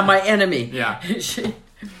 Memphis is now my enemy. Yeah. And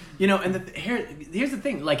here's the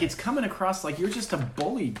thing. Like, it's coming across like you're just a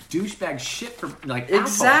bully douchebag shit for, like,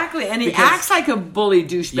 exactly. And he acts like a bully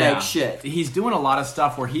douchebag shit. He's doing a lot of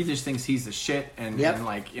stuff where he just thinks he's the shit and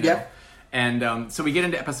like, And so we get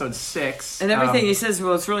into episode 6. And everything he says,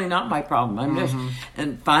 well, it's really not my problem. I'm just...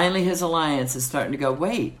 And finally his alliance is starting to go,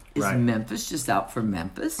 wait, is Memphis just out for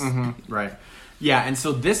Memphis? Right. Yeah, and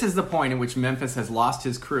so this is the point in which Memphis has lost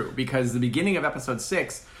his crew because the beginning of episode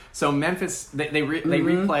 6. So Memphis, they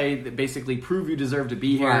replay basically prove you deserve to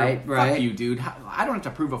be here. Right. Fuck you, dude. I don't have to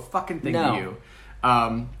prove a fucking thing to you.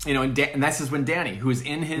 And this is when Danny, who's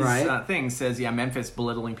in his thing, says, Memphis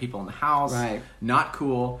belittling people in the house. Right. Not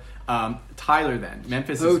cool. Tyler then.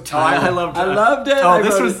 Memphis is... Tyler. I loved it. Oh,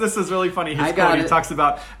 this was really funny. His quote, he talks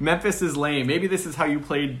about Memphis is lame. Maybe this is how you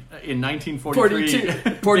played in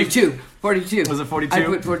 1943. 42. Was it 42? I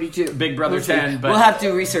put 42. Big Brother 10. But... We'll have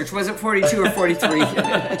to do research. Was it 42 or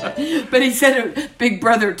 43? But he said Big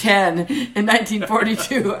Brother 10 in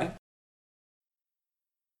 1942.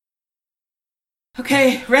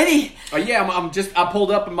 Okay, ready? I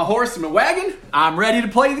pulled up in my horse and my wagon. I'm ready to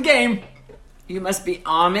play the game. You must be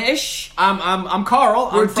Amish. I'm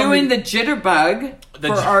Carl. We're doing the jitterbug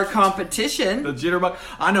for our competition. The jitterbug.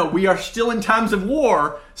 I know we are still in times of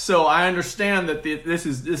war, so I understand that this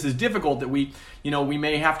is difficult. That we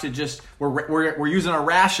may have to just we're using our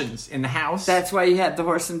rations in the house. That's why you had the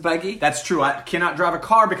horse and buggy. That's true. I cannot drive a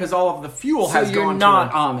car because all of the fuel has gone. So you're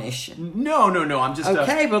not Amish. No. I'm just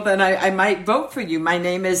okay. Well, then I might vote for you. My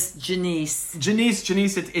name is Janice. Janice.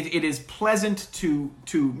 It is pleasant to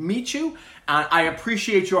meet you. I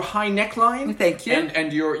appreciate your high neckline. Thank you.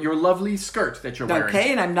 And your lovely skirt that you're wearing.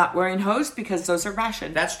 Okay, and I'm not wearing hose because those are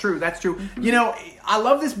rationed. That's true. Mm-hmm. I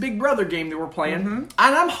love this Big Brother game that we're playing. Mm-hmm. And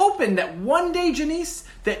I'm hoping that one day, Janice,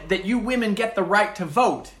 that you women get the right to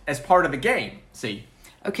vote as part of the game. See?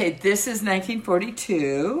 Okay, this is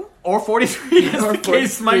 1942. Or 43, as the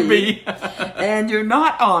case might be. And you're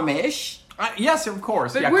not Amish. Yes, of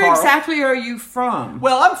course. But where exactly are you from?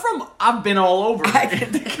 Well, I've been all over.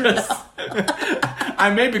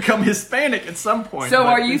 I may become Hispanic at some point. So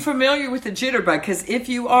are you familiar with the jitterbug? Because if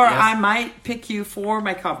you are, Yes. I might pick you for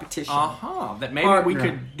my competition. That maybe we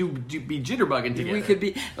could be jitterbugging together. We could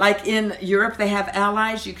be, like in Europe, they have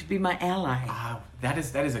allies. You could be my ally. That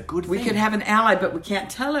is a good thing. We could have an ally, but we can't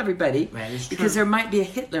tell everybody. That is true. Because there might be a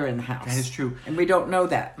Hitler in the house. That is true. And we don't know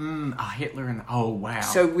that. Hitler and... Oh, wow.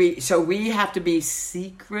 So we have to be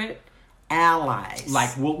secret allies.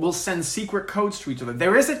 Like, we'll send secret codes to each other.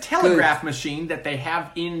 There is a telegraph machine that they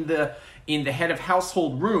have in the head of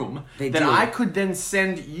household room I could then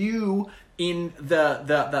send you in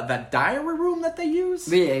the diary room that they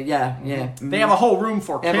use. Yeah. They have a whole room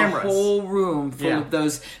for They cameras. have a whole room full of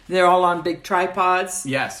those. They're all on big tripods.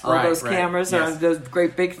 Yes, all those cameras are those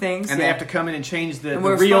great big things. And they have to come in and change the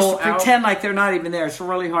we're reel supposed to out. pretend like they're not even there. It's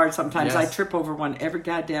really hard sometimes. Yes. I trip over one every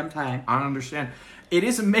goddamn time. I understand. It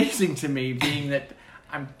is amazing to me, being that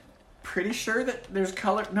I'm pretty sure that there's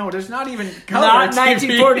color. No, there's not even color. Not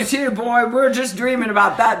TV. 1942, boy. We're just dreaming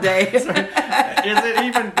about that day. Is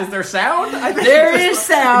there sound? I think there is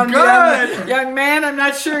sound. Good. Young man, I'm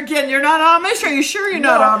not sure. Again, you're not Amish? Are you sure you're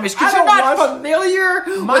not Amish? Because you're not familiar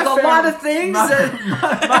with a lot of things.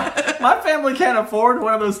 My family can't afford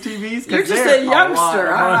one of those TVs. You're just a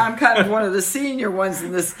youngster. I'm kind of one of the senior ones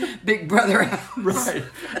in this Big Brother house. Right.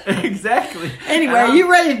 Exactly. Anyway,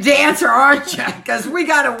 you ready to dance or aren't you? Because we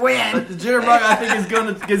got to win. The jitterbug, I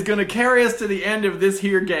think, is gonna carry us to the end of this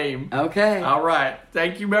here game. Okay. All right.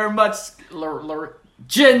 Thank you very much,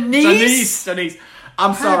 Janice.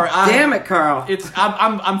 I'm sorry. Damn it, Carl.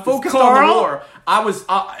 I'm focused on the war. I was,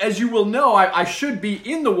 as you will know, I should be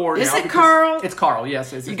in the war now. Is it Carl? It's Carl.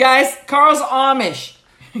 Yes. You guys, Carl's Amish.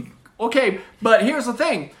 Okay, but here's the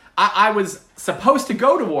thing. I was supposed to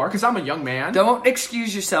go to war because I'm a young man. Don't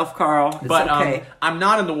excuse yourself, Carl. It's okay. I'm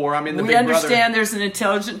not in the war. I'm in the Big Brother. We understand there's an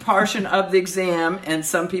intelligent portion of the exam, and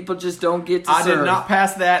some people just don't get to serve. I did not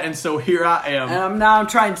pass that, and so here I am. And now I'm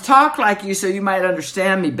trying to talk like you so you might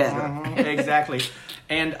understand me better. Exactly.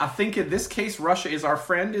 And I think in this case, Russia is our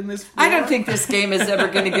friend in this war. I don't think this game is ever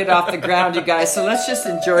going to get off the ground, you guys. So let's just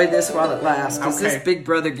enjoy this while it lasts. Because this Big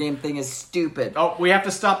Brother game thing is stupid. Oh, we have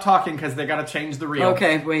to stop talking because they got to change the reel.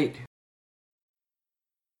 Okay, wait.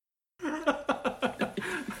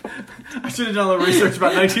 I should have done a little research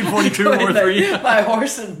about 1942 World War III. My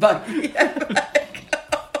horse and buggy.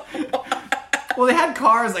 Well, they had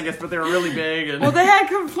cars, I guess, but they were really big. And... Well, they had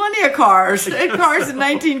plenty of cars. They had cars in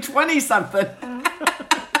 1920-something.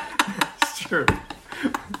 It's true.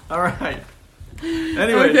 All right.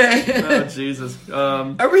 Anyway. Okay. Oh, Jesus.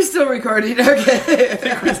 Are we still recording? Okay. I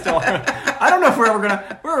think we still are. I don't know if we're ever going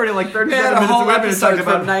to... We're already like 37 minutes away. We haven't episode talked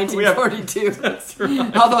about... from 1942. That's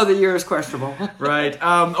right. Although the year is questionable. Right.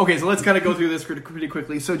 Okay, so let's kind of go through this pretty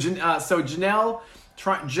quickly. So Janelle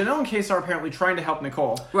and Case are apparently trying to help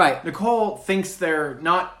Nicole. Right. Nicole thinks they're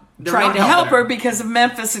trying to help her because of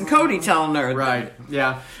Memphis and Cody telling her. Right.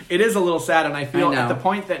 Yeah. It is a little sad, and I feel at the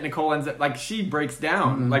point that Nicole ends up, like, she breaks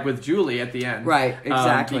down, like with Julie at the end. Right,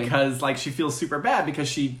 exactly. Because, like, she feels super bad because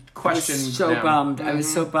she questioned I was so them. bummed. I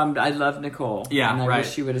was so bummed. I love Nicole. Yeah, and I right.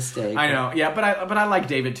 wish she would have stayed. I know. Yeah, but I like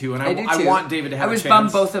David too, and I do too. I want David to have a chance. I was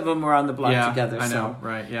bummed both of them were on the block together. I know. So.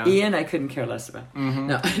 Right. Yeah. Ian, I couldn't care less about.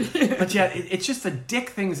 No. But yeah, it's just the dick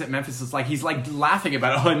things that Memphis is like. He's like laughing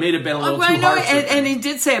about it. Oh, I made it been a little too I know, harsh. and he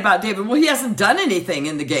did say about David, well, he hasn't done anything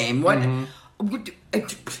in the game.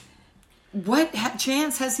 What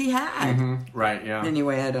chance has he had? Right, yeah.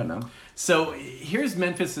 Anyway, I don't know. So here's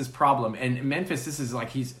Memphis's problem, and Memphis, this is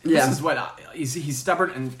he's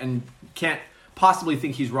stubborn and can't possibly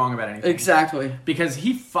think he's wrong about anything. Exactly. Because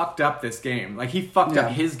he fucked up this game. Like, he fucked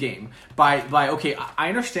up his game by okay, I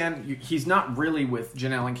understand he's not really with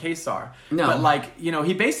Janelle and Kesar. No. But, like, you know,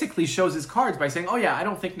 he basically shows his cards by saying, oh yeah, I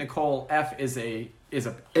don't think Nicole F is a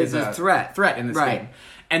threat in this game.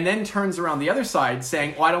 And then turns around the other side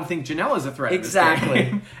saying, well, I don't think Janelle is a threat in this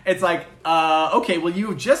game. It's like, okay, well,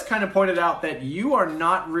 you've just kind of pointed out that you are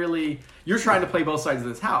not really, you're trying to play both sides of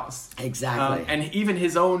this house. Exactly. And even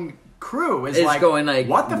his own crew is like, going like,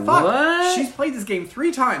 what the fuck? What? She's played this game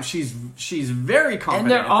 3 times. She's very confident.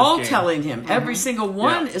 And they're at all this game. telling him. Every single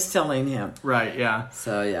one is telling him. Right, yeah.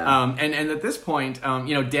 So, yeah. And at this point,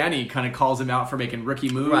 you know, Danny kind of calls him out for making rookie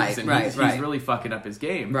moves. He's really fucking up his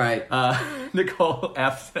game. Right. Nicole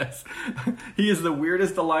F says, he is the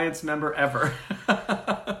weirdest Alliance member ever.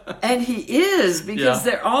 And he is, because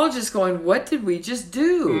they're all just going, what did we just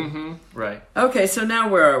do? Mm-hmm. Right. Okay, so now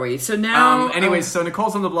where are we? So now... anyways, so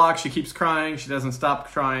Nicole's on the block. She keeps crying. She doesn't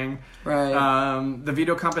stop crying. Right. The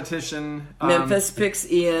veto competition. Memphis picks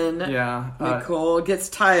Ian. Yeah. Nicole gets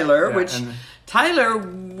Tyler, which Tyler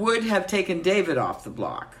would have taken David off the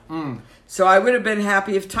block. So I would have been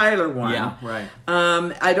happy if Tyler won. Yeah, right.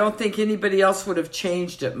 I don't think anybody else would have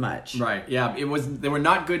changed it much. Right. Yeah. They were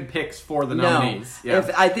not good picks for the nominees. No.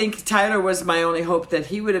 Yeah. I think Tyler was my only hope that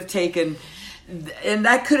he would have taken, and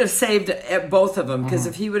that could have saved both of them, because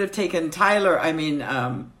if he would have taken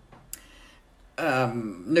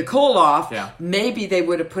Nicole off, maybe they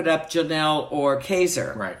would have put up Janelle or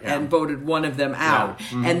Kaiser and voted one of them out.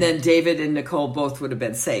 And then David and Nicole both would have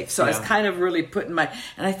been safe. So I was kind of really putting and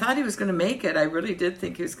I thought he was going to make it. I really did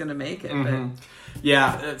think he was going to make it. But.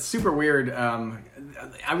 Yeah, it's super weird.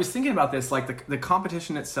 I was thinking about this, like the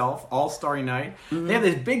competition itself, All Starry Night. They had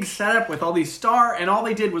this big setup with all these and all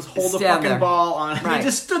they did was hold the fucking ball on. They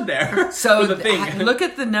just stood there. So look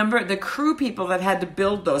at the crew people that had to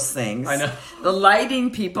build those things. I know. The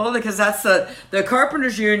lighting people, because that's the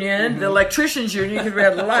Carpenters Union, the Electricians Union, because we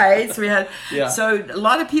had lights. We had so a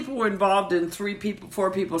lot of people were involved in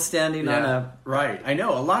 4 people standing on a. Right, I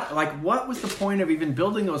know a lot. Like, what was the point of even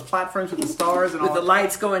building those platforms with the stars and with all the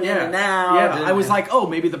lights going in and out? Yeah, I was like, oh,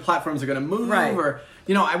 maybe the platforms are going to move, or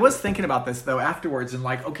I was thinking about this though afterwards, and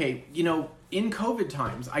like, okay, in COVID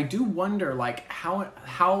times, I do wonder like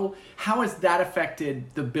how has that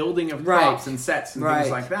affected the building of props and sets and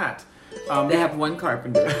things like that. They have one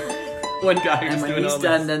carpenter. One guy who's and when doing he's all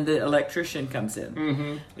done, this. then the electrician comes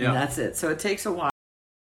in, and that's it. So it takes a while.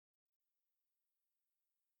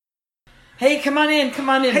 Hey, come on in.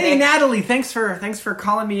 Hey, Nick. Natalie, thanks for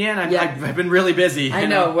calling me in. I've been really busy. I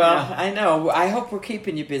know. Well, I know. I hope we're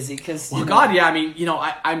keeping you busy because. Well, God, yeah. I mean,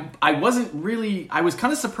 I wasn't really. I was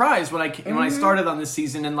kind of surprised when I started on this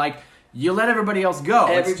season, and like you let everybody else go.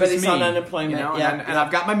 Everybody's on unemployment, and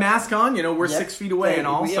I've got my mask on. We're 6 feet away, and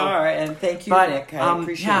all. We are, and thank you, Nick. I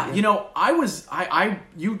appreciate you.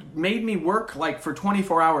 You made me work like for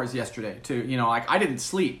 24 hours yesterday too. I didn't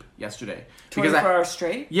sleep yesterday. 24 hours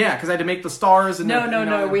straight? Yeah, because I had to make the stars. And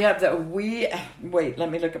No. We have wait,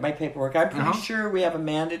 let me look at my paperwork. I'm pretty sure we have a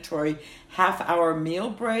mandatory half-hour meal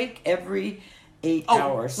break every 8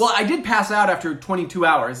 hours. Well, I did pass out after 22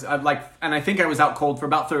 hours. And I think I was out cold for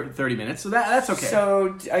about 30 minutes, so that's okay.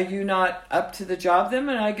 So, are you not up to the job then?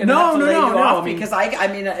 Am I going to have to lay you off? Because I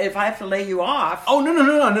mean, if I have to lay you off. Oh no!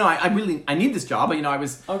 I need this job. I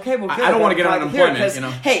was okay. Well, good. I don't want to get on unemployment.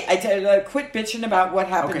 Hey, I tell you, quit bitching about what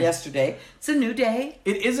happened yesterday. It's a new day.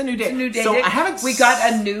 It is a new day. It's a new day. So Nick. I haven't. We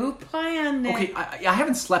got a new plan, Nick. Okay, I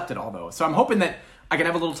haven't slept at all though, so I'm hoping that I can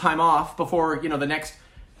have a little time off before the next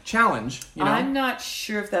challenge. I'm not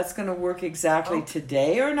sure if that's going to work exactly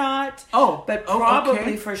today or not. But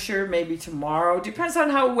probably for sure, maybe tomorrow. Depends on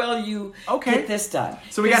how well you get this done.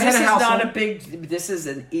 So we got head of household. This is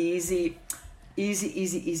an easy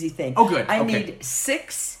thing. Oh, good. I need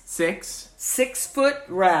six 6-foot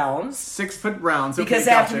rounds. 6-foot rounds. Okay, because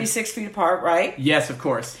they have to be 6 feet apart, right? Yes, of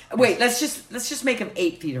course. Wait, let's just make them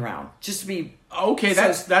 8 feet around, just to be. Okay,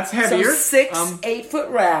 that's heavier. So 6 8-foot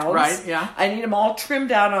rounds. Right, yeah. I need them all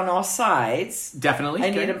trimmed out on all sides. Definitely. I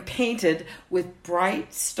need them painted with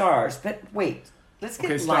bright stars. But wait, let's get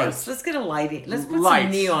lights. Stars. Let's get a lighting. Let's put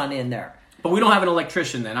some neon in there. But we don't have an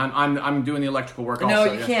electrician then. I'm doing the electrical work also.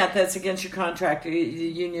 No, you can't. That's against your contract. The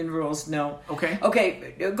union rules. No. Okay.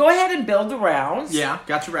 Okay, go ahead and build the rounds. Yeah,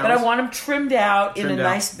 got your rounds. But I want them trimmed out in a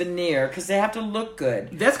nice veneer because they have to look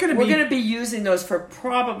good. We're going to be using those for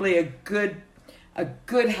probably a good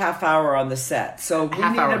half hour on the set. So we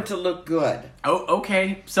need them to look good. Oh,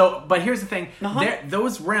 okay. So, but here's the thing.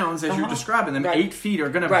 Those rounds, as you're describing them, 8 feet are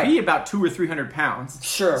going to be about 200 or 300 pounds.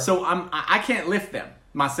 Sure. So I can't lift them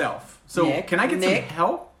myself. So Nick, can I get some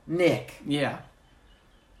help? Nick. Yeah.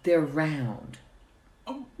 They're round.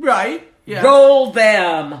 Oh, right. Yeah. Roll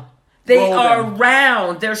them. They are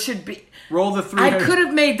round. There should be. Roll the 300. I could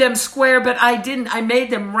have made them square, but I didn't. I made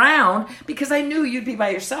them round because I knew you'd be by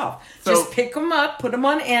yourself. So, just pick them up, put them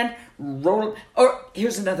on end, roll. Or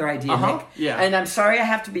here's another idea, Nick. Yeah. And I'm sorry I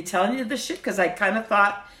have to be telling you this shit because I kind of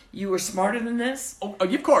thought you were smarter than this. Oh,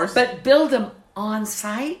 of course. But build them on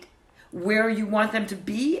site where you want them to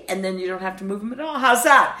be, and then you don't have to move them at all. How's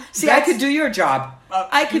that? See, I could do your job.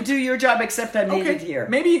 I could do your job, except I'm needed here.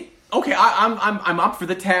 Maybe. Okay, I'm up for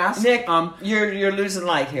the task. Nick, you're losing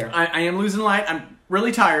light here. I am losing light. I'm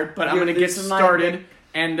really tired, but I'm going to get started.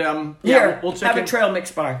 And here, we'll check have a trail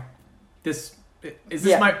mix bar. This is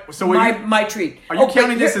this my so my treat. Are you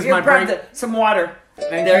counting this as my break? Some water.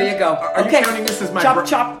 There you go. Are you counting this as my break?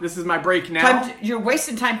 Chop. This is my break now. You're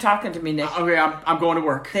wasting time talking to me, Nick. Okay, I'm going to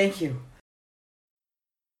work. Thank you.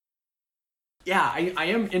 Yeah, I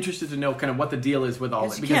am interested to know kind of what the deal is with all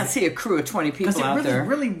this. You can't see a crew of 20 people out there. Because it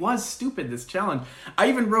really was stupid, this challenge. I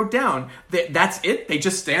even wrote down that that's it? They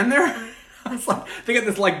just stand there? It's like they get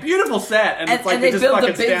this like beautiful set, and it's like they just build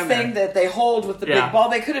fucking the big stand thing there. that they hold with the big ball.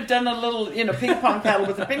 They could have done a little, ping pong paddle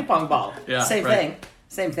with a ping pong ball. Yeah, Same right.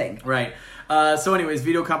 thing. Right. So anyways,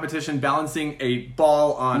 veto competition, balancing a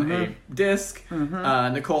ball on a disc.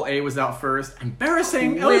 Nicole A was out first.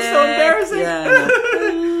 Embarrassing. It was so embarrassing. Yeah.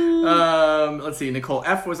 Let's see. Nicole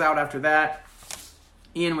F was out after that.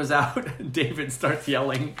 Ian was out. David starts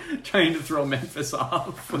yelling, trying to throw Memphis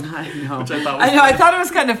off. I know. Which I thought was I thought it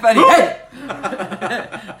was kind of funny.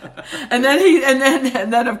 and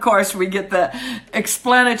then of course we get the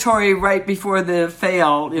explanatory right before the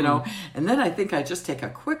fail, And then I think I just take a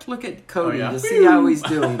quick look at Cody to see how he's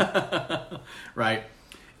doing. Right.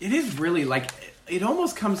 It is really like it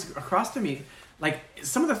almost comes across to me like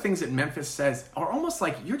some of the things that Memphis says are almost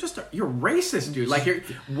like you're racist, dude. Like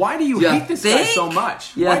why do you hate this guy so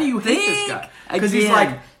much? Why do you hate this guy? Because he's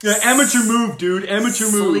like amateur move, dude. Amateur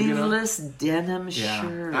move. Sleeveless denim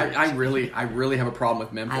shirt. I really have a problem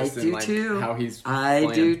with Memphis and like too. how he's I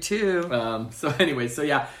playing. do too. So anyway,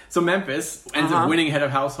 so Memphis ends up winning head of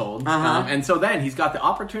household, and so then he's got the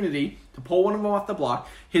opportunity to pull one of them off the block.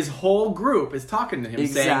 His whole group is talking to him,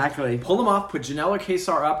 saying, "Pull them off. Put Janelle or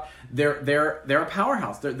Kesar up. They're a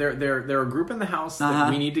powerhouse. They're a group in the house that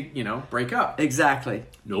we need to break up." Exactly.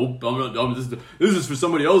 Nope. This is for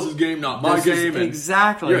somebody else's game, not my game.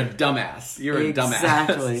 Exactly. You're a dumbass.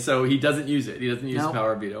 Exactly. So he doesn't use it. He doesn't use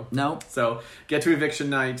power veto. Nope. So get to eviction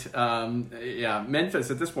night.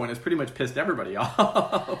 Memphis at this point has pretty much pissed everybody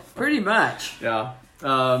off. Pretty much. Yeah.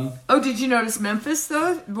 Did you notice Memphis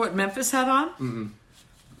though? What Memphis had on? Mm-mm.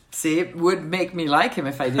 See, it would make me like him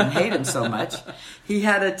if I didn't hate him so much. He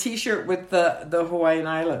had a T-shirt with the Hawaiian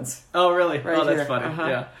Islands. Oh, really? Right that's here. funny.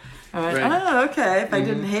 Yeah. I went, okay. If I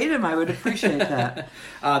didn't hate him, I would appreciate that.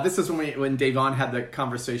 This is when Davon had the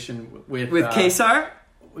conversation with Kesar.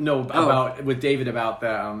 No, with David about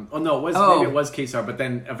the. Maybe it was Kesar, but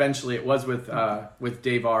then eventually it was with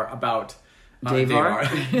Davar about.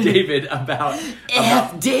 David about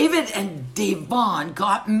David and Davon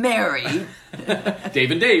got married.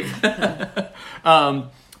 Dave and Dave.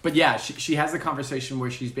 But yeah, she has the conversation where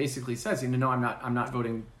she basically says, I'm not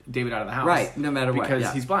voting David out of the house. Right, no matter what.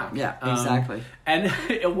 Because he's black. Yeah, exactly. And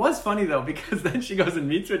it was funny though, because then she goes and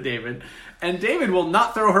meets with David, and David will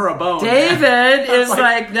not throw her a bone. David is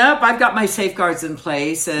like, nope, I've got my safeguards in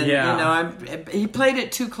place. And, he played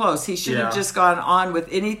it too close. He should have just gone on with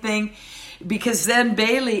anything, because then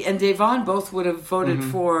Bailey and Davon both would have voted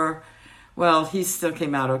for... Well, he still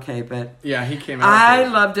came out okay, but... Yeah, he came out I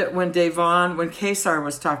loved it when Kesar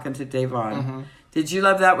was talking to Davon. Did you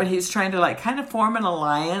love that when he was trying to kind of form an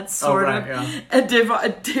alliance, sort of? Yeah. And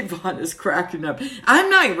Davon is cracking up. I'm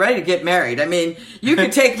not ready to get married. I mean, you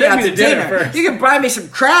can take me out to dinner. First. You can buy me some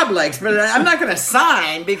crab legs, but I'm not going to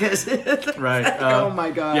sign because... Right. Oh, my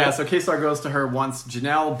God. Yeah, so Kesar goes to her, wants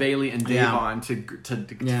Janelle, Bailey, and Davon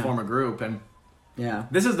to form a group, and... Yeah.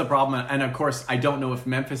 This is the problem, and of course, I don't know if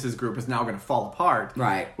Memphis's group is now going to fall apart,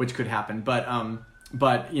 right? Which could happen, but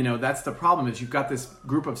that's the problem. Is you've got this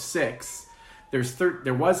group of 6.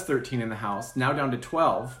 There was 13 in the house, now down to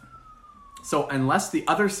 12. So unless the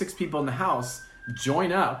other 6 people in the house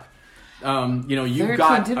join up, you've got a group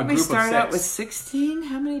of 6. Didn't we start out with 16?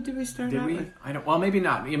 How many did we start out with? I don't. Well, maybe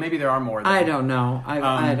not. Maybe there are more. I don't know.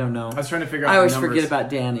 I don't know. I was trying to figure out. I always the numbers. forget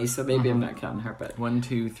about Danny, so maybe I'm not counting her. But 1,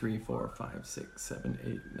 2, 3, 4, 5, 6, 7,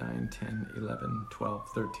 8, 9, 10, 11, 12,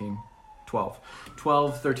 13,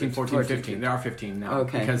 12, 13, 14, 15. There are 15 now.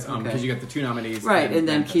 Okay. Because you got the 2 nominees. Right, and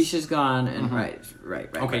then Keisha's gone, and right.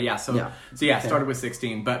 Okay, yeah. So started with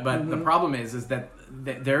 16, but the problem is that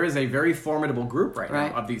there is a very formidable group right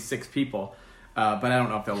now of these 6 people. But I don't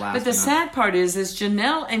know if they'll last. But the sad part is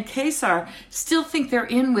Janelle and Kesar still think they're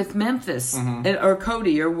in with Memphis or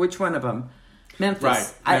Cody or which one of them.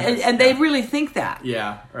 Memphis. Right. And they really think that.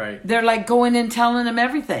 Yeah, right. They're like going in telling them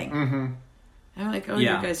everything. Mm-hmm. I'm like, you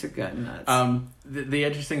guys are gut nuts. The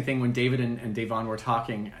interesting thing when David and Davon were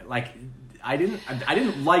talking, I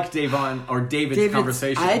didn't like Davon or David's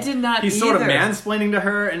conversation. I did not. He's sort of mansplaining to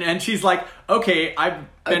her, and she's like, "Okay, I've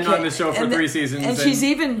been on the show for 3 seasons, and she's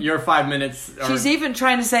even your 5 minutes." She's even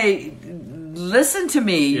trying to say, "Listen to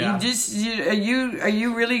me. Yeah. Are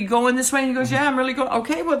you really going this way?" And he goes, "Yeah, I'm really going."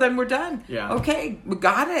 Okay, well then we're done. Yeah. Okay, we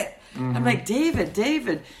got it. Mm-hmm. I'm like,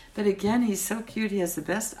 David. But again, he's so cute. He has the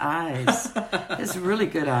best eyes. He has really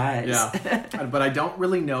good eyes. Yeah. But I don't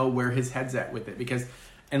really know where his head's at with it, because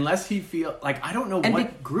unless he feel like, I don't know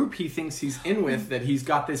what group he thinks he's in with, that he's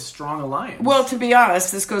got this strong alliance. Well, to be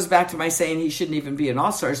honest, this goes back to my saying he shouldn't even be an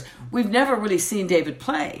All-Stars. We've never really seen David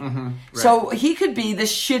play. Right. So he could be the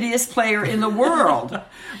shittiest player in the world.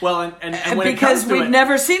 Well, and when because we've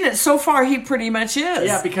never seen it. So far, he pretty much is.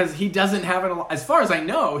 Yeah, because he doesn't have an, as far as I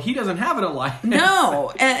know, he doesn't have an alliance.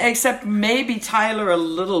 No, except maybe Tyler a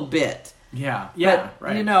little bit. Yeah, but,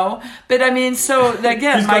 right. You know, but I mean, so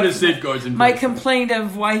again, he's got his safeguards in place. My complaint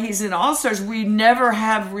of why he's in All-Stars, we never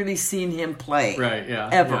have really seen him play. Right, yeah.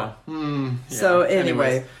 Ever. Yeah. So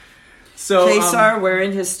anyway. So Kesar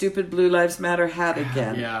wearing his stupid Blue Lives Matter hat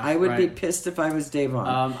again. Yeah, I would be pissed if I was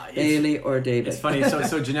Davon, Bailey, or David. It's funny.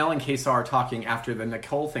 So Janelle and Kesar are talking after the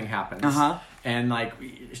Nicole thing happens. And like,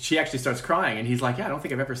 she actually starts crying, and he's like, "Yeah, I don't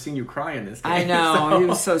think I've ever seen you cry in this game." I know. He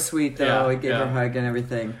was so sweet, though. He gave her a hug and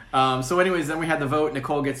everything. So anyways, then we had the vote.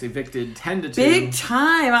 Nicole gets evicted 10-2. Big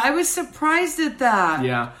time. I was surprised at that.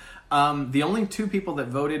 Yeah. The only two people that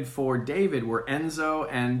voted for David were Enzo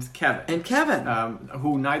and Kevin.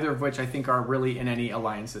 Who neither of which I think are really in any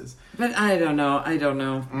alliances. But I don't know.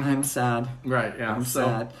 I'm sad. Right, yeah. I'm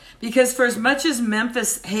sad. Because for as much as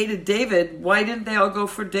Memphis hated David, why didn't they all go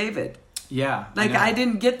for David? Yeah. Like, I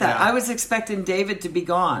didn't get that. Yeah. I was expecting David to be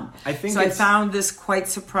gone. I found this quite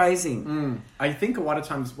surprising. I think a lot of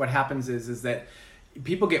times what happens is that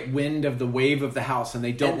people get wind of the wave of the house, and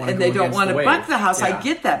they don't want to go against the wave. And they don't want to buck the house. Yeah. I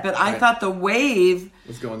get that. But I thought the wave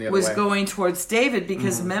was going the other was way. Going towards David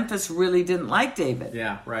because Memphis really didn't like David.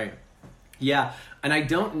 Yeah, right. Yeah, and I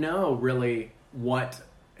don't know really what,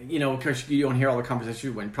 because you don't hear all the conversations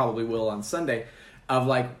you probably will on Sunday, of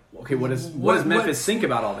like, okay, what does Memphis think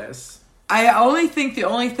about all this? I only think the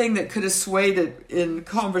only thing that could have swayed it in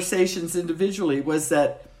conversations individually was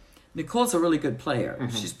that Nicole's a really good player.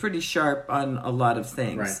 She's pretty sharp on a lot of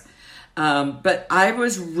things. Right. But I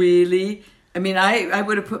was really, I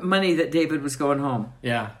would have put money that David was going home.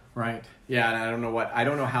 Yeah, right. Yeah, and I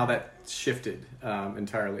don't know how that shifted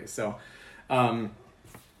entirely. So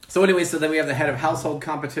anyway, so then we have the head of household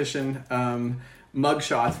competition, mug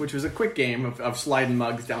shots, which was a quick game of sliding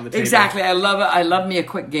mugs down the table. Exactly. I love it. I love me a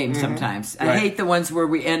quick game sometimes. I hate the ones where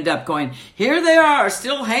we end up going, here they are,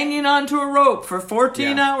 still hanging onto a rope for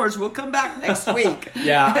 14 hours. We'll come back next week.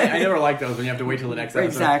 Yeah, I never like those when you have to wait till the next episode.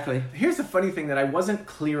 Exactly. Here's the funny thing that I wasn't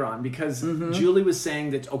clear on, because Julie was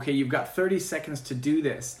saying that, okay, you've got 30 seconds to do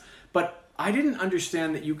this, but I didn't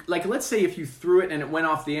understand that you, like, let's say if you threw it and it went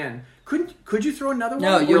off the end, could you throw another one?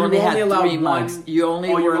 No, you only had 3 mugs. You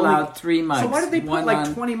only were allowed 3 mugs. So why did they put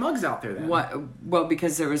like 20 mugs out there then? Well,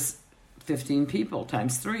 because there was 15 people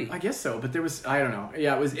times 3. I guess so, but there was, I don't know.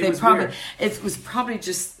 Yeah, it was weird. It was probably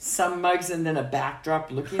just some mugs and then a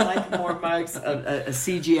backdrop looking like more mugs, a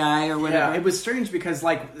CGI or whatever. Yeah, it was strange because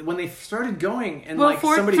like when they started going and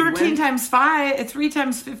somebody 13 times 5, 3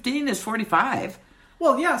 times 15 is 45.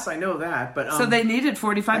 Well, yes, I know that, but so they needed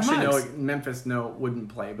 45 mugs. No, Memphis wouldn't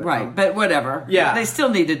play, but right, but whatever. Yeah, they still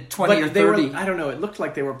needed 20 or 30. I don't know. It looked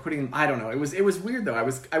like they were putting. I don't know. It was weird though. I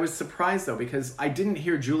was surprised though because I didn't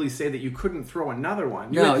hear Julie say that you couldn't throw another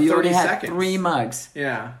one. You only had 3 mugs.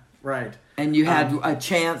 Yeah, right. And you had one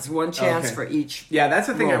chance for each. Yeah, that's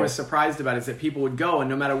the thing I was surprised about is that people would go and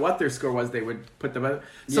no matter what their score was, they would put the button.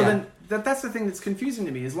 So then that's the thing that's confusing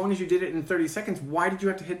to me. As long as you did it in 30 seconds, why did you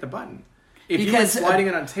have to hit the button? If you were sliding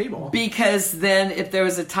it on a table. Because then if there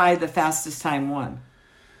was a tie, the fastest time won.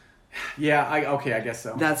 Yeah, I guess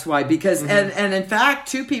so. That's why. Because and in fact,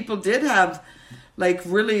 2 people did have like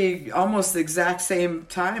really almost the exact same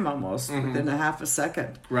time within a half a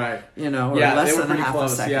second. Right. Or less than a half a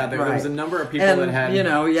second. Yeah, there was a number of people that had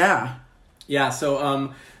Yeah,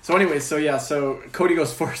 so so Cody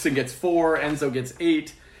goes first and gets 4, Enzo gets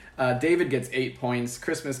 8. David gets 8 points.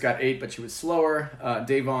 Christmas got 8, but she was slower.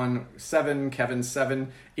 Davon 7, Kevin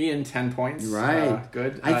 7, Ian 10 points. Right,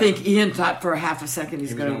 good. I think Ian thought for a half a second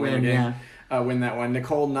he's going to win. Win that one.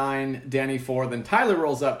 Nicole 9, Danny 4, then Tyler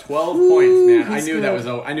rolls up 12 points. Man, I knew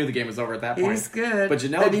good. I knew the game was over at that point. He's good. But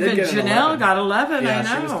Janelle got 11. Yeah, I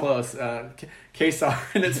know. She was close. Kesar,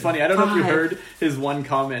 and it's funny. I don't know if you heard his one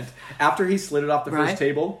comment after he slid it off the first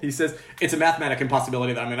table. He says, "It's a mathematical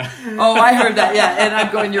impossibility that I'm gonna." Oh, I heard that. Yeah, and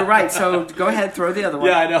I'm going. You're right. So go ahead, throw the other one.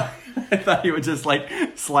 Yeah, I know. I thought he would just like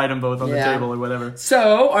slide them both on the table or whatever.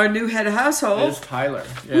 So our new head of household is Tyler.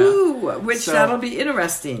 Yeah. Ooh, that'll be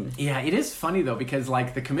interesting. Yeah, it is funny though because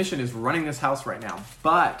like the commission is running this house right now,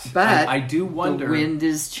 but I do wonder. The wind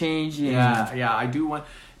is changing. Yeah, I do want.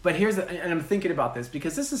 But and I'm thinking about this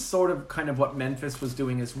because this is sort of kind of what Memphis was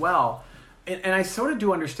doing as well. And I sort of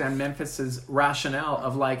do understand Memphis's rationale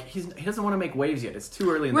of like he doesn't want to make waves yet. It's too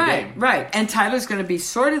early in the game. Right. And Tyler's going to be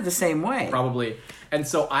sort of the same way. Probably. And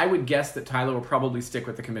so I would guess that Tyler will probably stick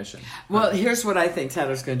with the commission. Well, here's what I think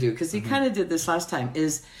Tyler's going to do, because he kind of did this last time,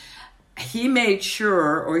 is he made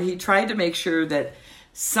sure, or he tried to make sure that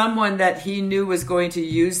someone that he knew was going to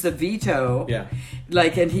use the veto,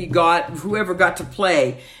 like, and whoever got to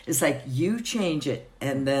play, is like, you change it,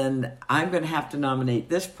 and then I'm going to have to nominate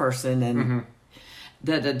this person, and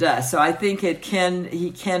So I think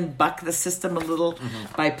he can buck the system a little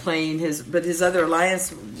by playing but his other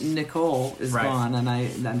alliance, Nicole, is gone, and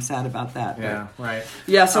I'm sad about that. Yeah, right.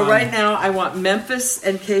 Yeah, so right now I want Memphis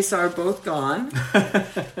and Kesar both gone.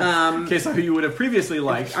 Kesar, who you would have previously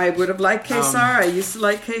liked. I would have liked Kesar. I used to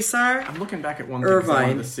like Kesar. I'm looking back at one thing I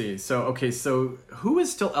wanted to see. So who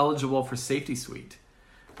is still eligible for Safety Suite?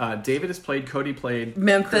 David has played, Cody played.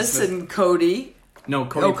 Memphis and Cody. No,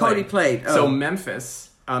 Cody played. Oh. So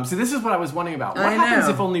Memphis. So this is what I was wondering about. What happens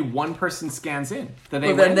if only one person scans in?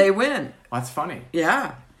 Then they win. Well, that's funny.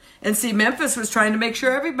 Yeah. And see, Memphis was trying to make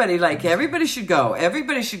sure everybody should go.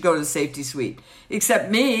 Everybody should go to the Safety Suite.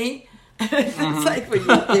 Except me. It's like,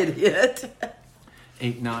 well, you idiot.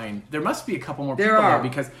 8, 9. There must be a couple more people there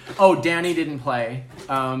because... Oh, Danny didn't play.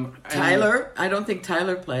 Tyler? I don't think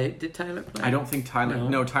Tyler played. Did Tyler play? I don't think Tyler...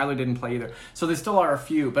 No, Tyler didn't play either. So there still are a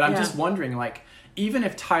few. But I'm just wondering, like... Even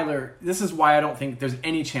if Tyler, this is why I don't think there's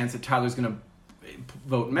any chance that Tyler's going to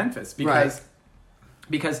vote Memphis because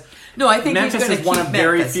no, I think Memphis he's going to is one of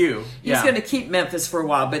very few. He's going to keep Memphis for a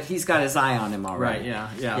while, but he's got his eye on him already.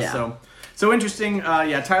 Right? Yeah. So interesting.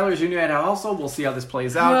 Tyler Junior also. We'll see how this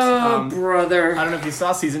plays out. Oh, brother! I don't know if you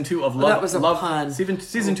saw season 2 of Love. That was a pun.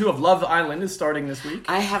 Season 2 of Love Island is starting this week.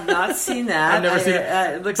 I have not seen that. I've never seen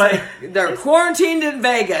it. It looks like they're quarantined in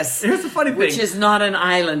Vegas. Here's the funny thing, which is not an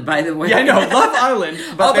island, by the way. Yeah, I know, Love Island,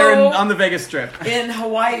 but they're on the Vegas Strip. In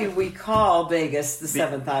Hawaii, we call Vegas the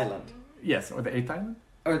 7th island. Yes, or the 8th island.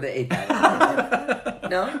 Or the 8th island.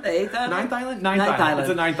 No, the 8th island? 9th island? 9th island. It's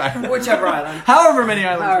the 9th island. Whichever island. However many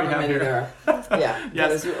islands we have here. Yeah.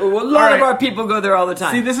 Yes. A lot of our people go there all the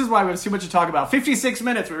time. See, this is why we have too much to talk about. 56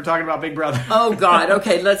 minutes we were talking about Big Brother. Oh, God.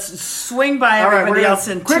 Okay, let's swing by everybody else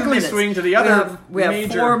in 2 minutes. Quickly swing to the other We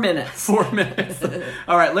have 4 minutes. 4 minutes.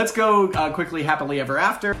 All right, let's go quickly Happily Ever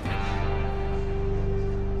After.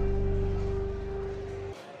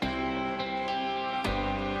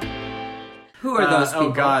 Who are those people?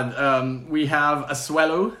 Oh, God. We have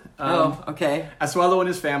Asuelo. Okay. Asuelo and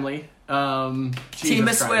his family. Team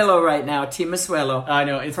Asuelo right now. Team Asuelo. I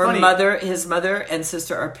know. It's funny. His mother and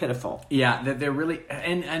sister are pitiful. Yeah, they're really...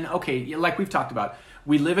 And okay, like we've talked about,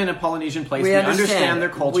 we live in a Polynesian place. We understand their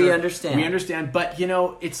culture. We understand. But,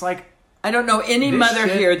 it's like... I don't know any mother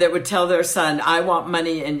here that would tell their son, "I want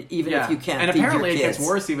money," and even if you can't. And feed apparently your it kids. gets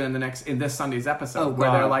worse even in this Sunday's episode,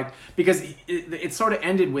 where they're like, because it sort of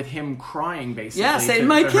ended with him crying basically. Yeah, saying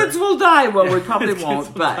my kids will die. Well, we probably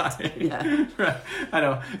won't, but yeah. Right. I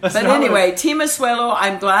know. But anyway, Team Asuelo,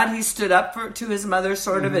 I'm glad he stood up to his mother,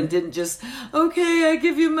 sort of, and didn't just, okay, I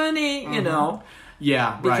give you money, you know.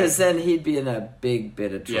 Yeah, right. Because then he'd be in a big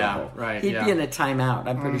bit of trouble. Yeah, right. He'd be in a timeout,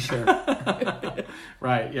 I'm pretty sure.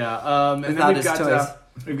 Right, yeah. And then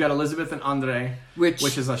we've got Elizabeth and Andre,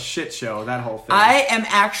 which is a shit show, that whole thing. I am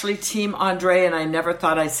actually Team Andre, and I never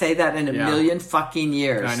thought I'd say that in a million fucking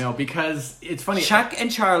years. I know, because it's funny. Chuck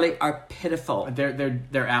and Charlie are pitiful.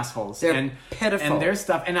 They're assholes. They're pitiful. And their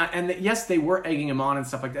stuff, and yes, they were egging him on and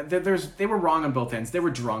stuff like that. They were wrong on both ends. They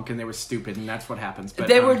were drunk and they were stupid, and that's what happens. But,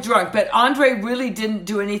 they were drunk, but Andre really didn't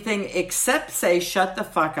do anything except say, "Shut the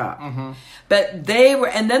fuck up." Mm-hmm. But they were,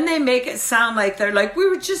 and then they make it sound like they're like, we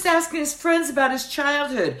were just asking his friends about his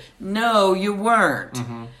childhood. No, you weren't.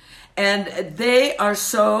 Mm-hmm. And they are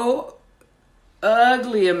so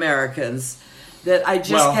ugly Americans that I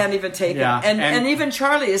just can't even take it. And even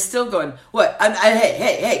Charlie is still going, what?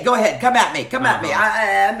 Hey, go ahead. Come at me.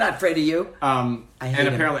 I'm not afraid of you. And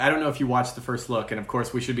apparently, I don't know if you watched the first look, and of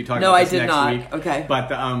course, we should be talking about this next week. Okay.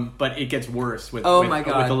 But it gets worse with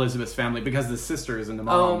Elizabeth's family because the sisters and the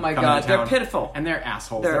mom. Oh my God, they're pitiful. And they're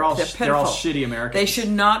assholes. They're all shitty Americans. They should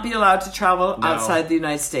not be allowed to travel outside the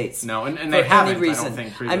United States. No, and they haven't, I don't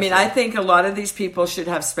think, previously. I think a lot of these people should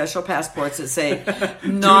have special passports that say,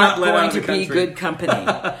 not going to be good company.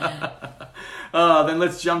 Then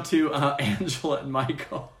let's jump to Angela and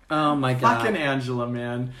Michael. Oh my God. Fucking Angela,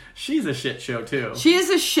 man. She's a shit show too. She is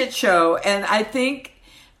a shit show, and I think,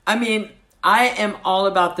 I am all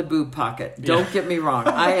about the boob pocket. Don't get me wrong.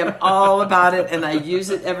 I am all about it, and I use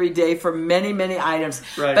it every day for many, many items.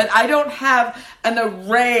 Right. But I don't have an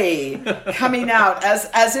array coming out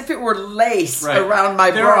as if it were lace around my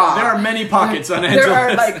bra. There are many pockets on Angela. There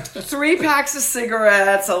are like 3 packs of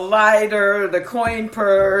cigarettes, a lighter, the coin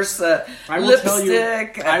purse,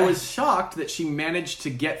 lipstick. I was shocked that she managed to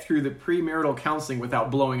get through the premarital counseling without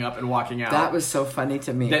blowing up and walking out. That was so funny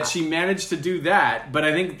to me. That she managed to do that, but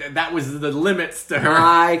I think that was the limits to her.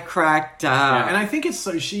 I cracked up. Yeah, and I think it's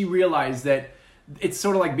so she realized that it's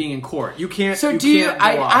sort of like being in court. You can't. So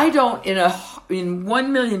I don't in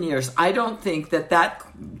 1 million years. I don't think that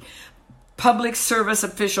public service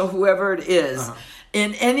official, whoever it is.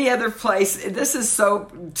 In any other place, this is so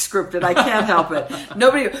scripted. I can't help it.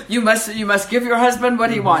 Nobody. You must give your husband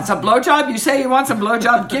what he wants. A blowjob. You say he wants a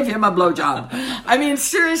blowjob. Give him a blowjob. I mean,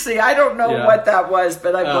 seriously, I don't know what that was,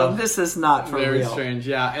 but this is not for very real. Very strange.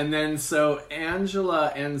 Yeah, and then so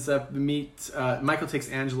Angela ends up Michael takes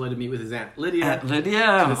Angela to meet with his Aunt Lydia. Aunt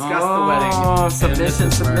Lydia. To discuss the wedding. Oh, submission.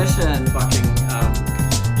 Fucking.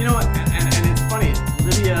 You know what? And it's funny.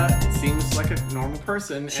 Lydia seems like a normal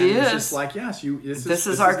person. She is. Just like, yes, this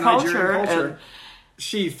is our culture. And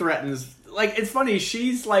she threatens. Like, it's funny.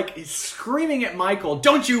 She's like screaming at Michael,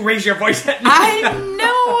 "Don't you raise your voice at me!" I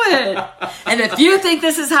know it. And if you think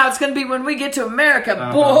this is how it's going to be when we get to America,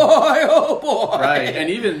 boy, oh boy. Right. And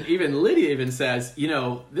even Lydia even says,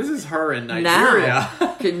 this is her in Nigeria.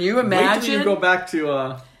 Now, can you imagine? Wait till you go back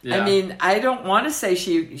to. Yeah. I mean, I don't want to say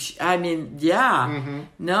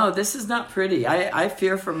No, this is not pretty. I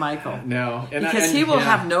fear for Michael. No. Because he will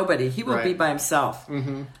have nobody. He will be by himself.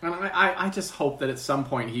 Mm-hmm. And I just hope that at some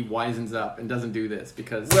point he wisens up and doesn't do this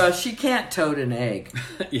because... Well, she can't toad an egg.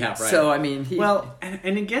 Yeah, right. So, I mean...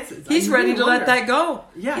 and it gets... He's ready to let that go.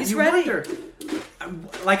 Yeah, he's ready. Wonder,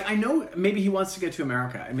 like, I know maybe he wants to get to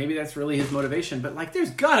America, and maybe that's really his motivation, but, like,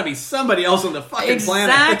 there's got to be somebody else on the fucking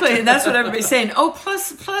planet. Exactly, and that's what everybody's saying. Oh,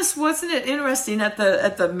 plus, wasn't it interesting at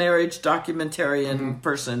the marriage documentarian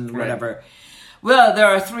person, whatever? Right. Well, there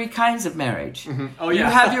are 3 kinds of marriage. Mm-hmm. Oh, yeah. You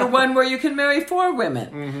have your one where you can marry 4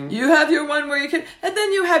 women. Mm-hmm. You have your one where you can... And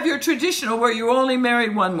then you have your traditional where you only marry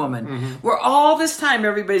 1 woman. Mm-hmm. Where all this time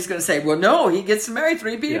everybody's going to say, well, no, he gets to marry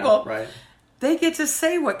 3 people. Yeah, right. They get to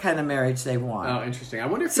say what kind of marriage they want. Oh, interesting. I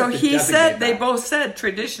wonder if so he said they both said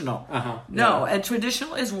traditional. No, yeah. And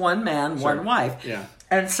traditional is 1 man, 1 wife. Yeah.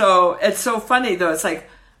 And so it's so funny though. It's like,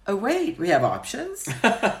 oh wait, we have options.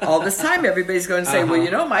 All this time, everybody's going to say,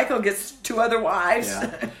 well, Michael gets 2 other wives.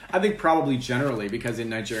 Yeah. I think probably generally because in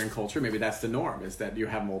Nigerian culture, maybe that's the norm is that you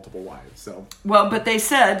have multiple wives. So well, but they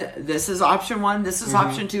said this is option 1, this is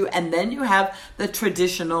option 2, and then you have the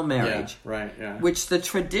traditional marriage. Yeah, right. Yeah. Which the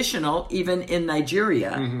traditional, even in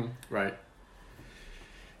Nigeria, right.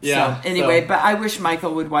 Yeah. So anyway, but I wish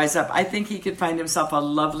Michael would wise up. I think he could find himself a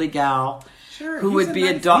lovely gal. Sure, who would be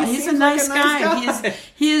a dog. He's a nice guy.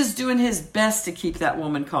 He is doing his best to keep that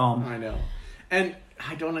woman calm. I know. And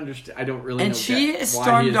I don't understand. I don't really and know. And she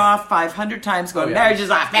stormed off 500 times going, marriage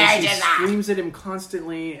is off, marriage is off. She screams at him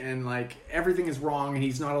constantly and like everything is wrong and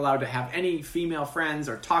he's not allowed to have any female friends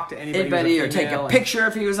or talk to anybody or take a picture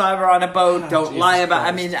if he was ever on a boat. Don't lie about it.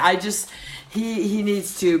 I mean, he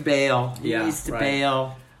needs to bail. He needs to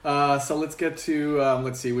bail. So let's get to,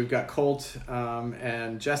 let's see, we've got Colt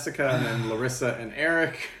and Jessica and then Larissa and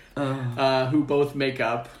Eric, who both make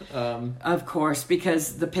up. Of course,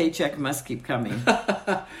 because the paycheck must keep coming.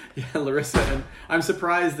 Yeah, Larissa and... I'm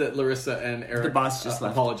surprised that Larissa and Eric the boss just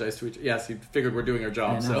apologized to each other. Yes, he figured we're doing our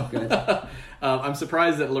job. I know, so good. I'm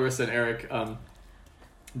surprised that Larissa and Eric...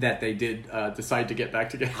 that they did decide to get back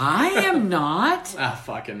together. I am not.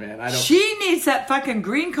 Fucking man. I don't. She needs that fucking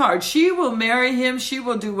green card. She will marry him. She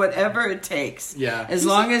will do whatever it takes. Yeah. As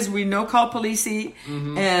long as we no call policey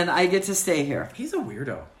and I get to stay here. He's a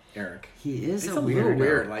weirdo, Eric. He is a weirdo. Little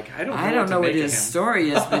weird. Like I don't know what his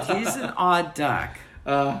story is, but he's an odd duck.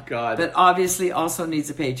 Oh God. But obviously also needs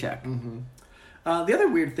a paycheck. Mm-hmm. The other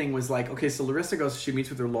weird thing was like, okay, so Larissa she meets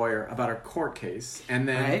with her lawyer about her court case, and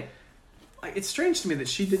then. Right. It's strange to me that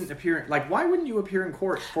she didn't appear. Like, why wouldn't you appear in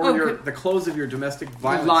court for the close of your domestic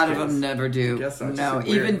violence? A lot case? of them never do. I guess that's no,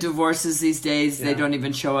 even divorces these days, they don't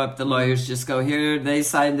even show up. The lawyers just go here. They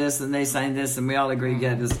sign this and they sign this, and we all agree to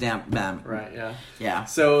get this stamp. Bam. Right. Yeah. Yeah.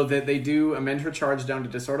 So that they do amend her charge down to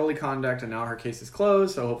disorderly conduct, and now her case is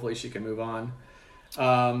closed. So hopefully she can move on.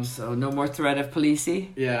 So no more threat of policey.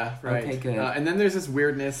 Yeah. Right. Okay. Good. And then there's this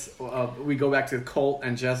weirdness. We go back to Colt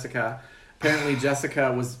and Jessica. Apparently,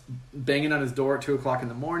 Jessica was banging on his door at 2:00 in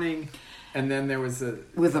the morning. And then there was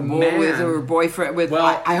with her boyfriend.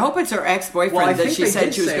 I hope it's her ex-boyfriend that she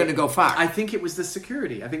said she was going to go fuck. I think it was the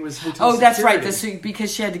security. I think it was hotel. Oh, that's right.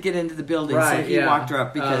 Because she had to get into the building, right, so he walked her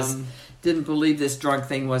up because didn't believe this drunk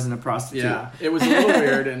thing wasn't a prostitute. Yeah, it was a little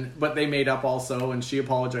weird, but they made up also, and she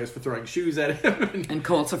apologized for throwing shoes at him. And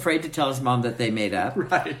Colt's afraid to tell his mom that they made up.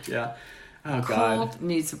 Right. Yeah. Oh God. Colt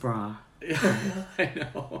needs a bra. Yeah, I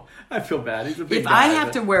know. I feel bad. He's a big If guy, I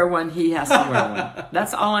have to wear one, he has to wear one.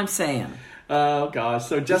 That's all I'm saying. Oh gosh.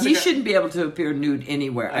 So Jessica, he shouldn't be able to appear nude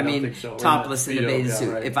anywhere. I mean, so. Topless in a bathing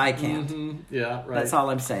suit. Right. If I can't. Mm-hmm. Yeah, right. That's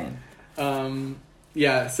all I'm saying.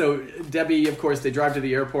 Yeah, so Debbie, of course, they drive to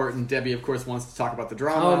the airport, and Debbie, of course, wants to talk about the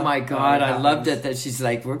drama. Oh my God, I loved it that she's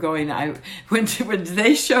like, we're going. When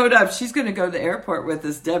they showed up, she's going to go to the airport with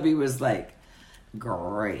us. Debbie was like,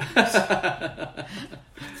 great.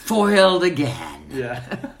 Foiled again. Yeah.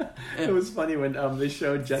 It was funny when they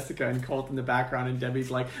showed Jessica and Colt in the background, and Debbie's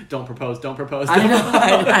like, don't propose, don't propose. I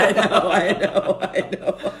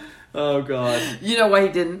know. Oh, God. You know why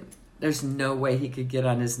he didn't? There's no way he could get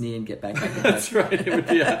on his knee and get back up. That's right. It would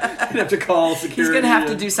be you'd have to call security. He's going to have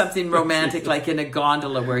to do something romantic, like in a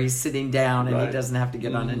gondola where he's sitting down and he doesn't have to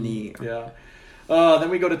get on a knee. Yeah. Then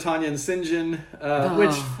we go to Tanya and Sinjin,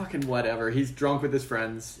 which fucking whatever. He's drunk with his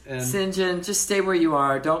friends. And Sinjin, just stay where you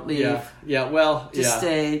are. Don't leave. Yeah. Well, just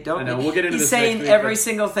stay. Don't. I know. We'll get into He's this saying next week, every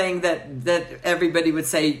single thing that everybody would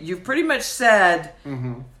say. You've pretty much said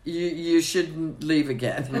you shouldn't leave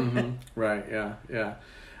again. Mm-hmm. Right. Yeah.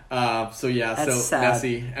 That's so sad.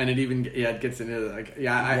 messy, and it gets into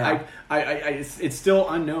it's still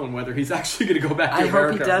unknown whether he's actually going to go back to America. I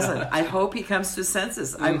hope he doesn't. I hope he comes to his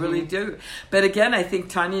senses. I really do. But again, I think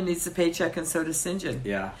Tanya needs a paycheck, and so does Sinjin.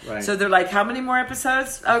 Yeah, right. So they're like, how many more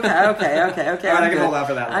episodes? Okay. I can hold out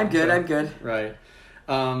for that. I'm good. Right.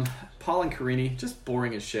 Paul and Karini, just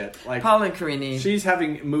boring as shit. Like Paul and Karini, she's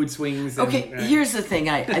having mood swings. Here's the thing.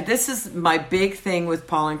 This is my big thing with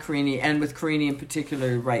Paul and Karini, and with Karini in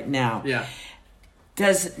particular right now. Yeah.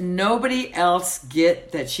 Does nobody else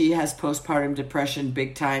get that she has postpartum depression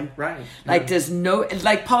big time? Right. Like,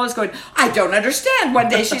 Paul is going, I don't understand. One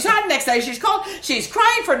day she's hot, next day she's cold. She's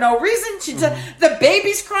crying for no reason. The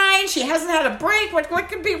baby's crying. She hasn't had a break. What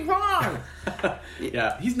could be wrong?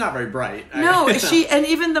 Yeah, he's not very bright. No, and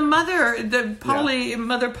even the mother,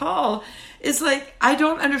 Mother Paul, is like, I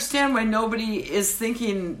don't understand why nobody is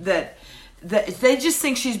thinking that they just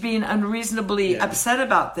think she's being unreasonably upset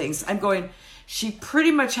about things. I'm going, she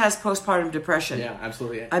pretty much has postpartum depression. Yeah,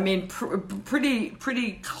 absolutely. I mean,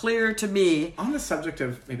 pretty clear to me. On the subject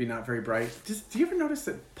of maybe not very bright, do you ever notice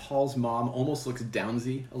that Paul's mom almost looks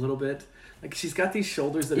downsy a little bit? Like, she's got these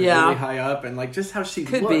shoulders that are really high up, and like just how she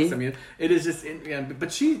looks. Be. I mean, it is just.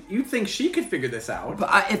 But you'd think she could figure this out.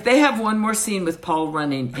 But if they have one more scene with Paul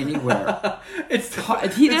running anywhere,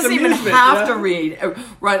 he doesn't even have to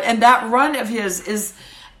run, and that run of his is.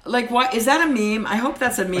 Like, what is that a meme? I hope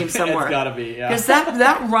that's a meme somewhere. It's gotta be, yeah. Because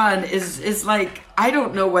that run is like, I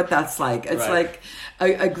don't know what that's like. It's like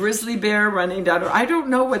a grizzly bear running down. I don't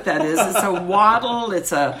know what that is. It's a waddle.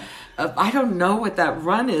 It's I don't know what that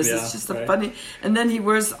run is. It's just a funny. And then he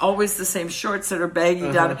wears always the same shorts that are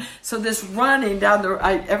baggy down. So this running down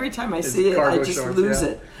every time I see it, I just lose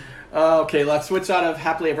it. Okay, let's switch out of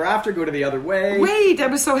Happily Ever After, go to The Other Way. Wait, I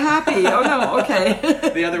was so happy. Oh, no, okay.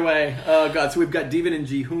 The Other Way. Oh, God. So we've got Devon and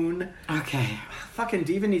Ji-hoon. Okay. Fucking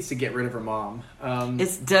Devon needs to get rid of her mom.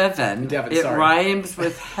 It's Devon. It rhymes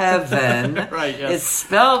with heaven. Right, yes. It's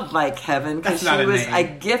spelled like heaven because she was name. a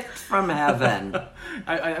gift from heaven.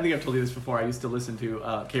 I think I've told you this before. I used to listen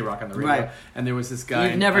to K-Rock on the radio. Right. And there was this guy.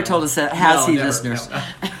 You've never told us that. Has he, listeners?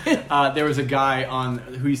 No. There was a guy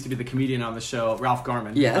who used to be the comedian on the show, Ralph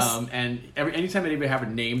Garman. Yes. And anytime anybody had a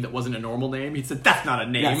name that wasn't a normal name, he said, that's not a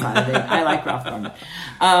name. That's not a name. I like Ralph Garman.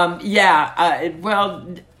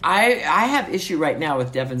 Well, I have issue right now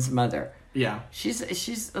with Devon's mother. Yeah.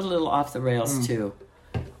 She's a little off the rails, too.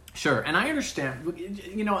 Sure, and I understand.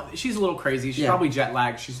 You know, she's a little crazy. She's probably jet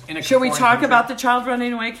lagged. She's in a. Should we talk about the child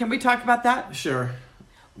running away? Can we talk about that? Sure.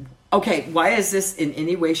 Okay, why is this in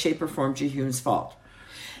any way, shape, or form Ji-hoon's fault?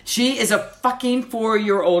 She is a fucking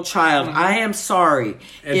 4-year-old child. Mm-hmm. I am sorry.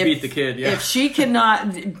 And beat the kid, yeah. If she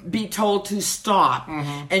cannot be told to stop,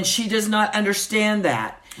 and she does not understand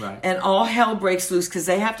that, and all hell breaks loose because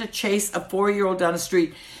they have to chase a 4-year-old down the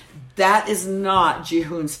street, that is not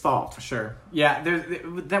Ji-hoon's fault. Sure. Yeah,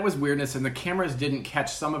 that was weirdness, and the cameras didn't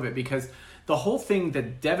catch some of it because the whole thing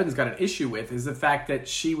that Devon's got an issue with is the fact that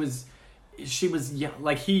she was she was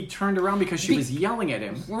like he turned around because she was yelling at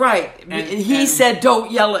him. Right. And he said,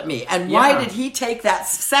 "Don't yell at me." And why did he take that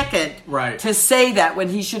second to say that when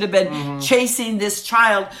he should have been chasing this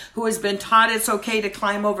child who has been taught it's okay to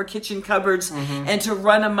climb over kitchen cupboards and to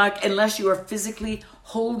run amok unless you are physically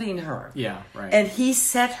holding her? Yeah, right. And he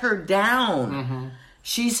set her down.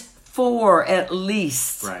 She's 4 at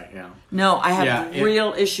least. Right, yeah. No, I have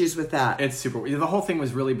real issues with that. It's super weird. The whole thing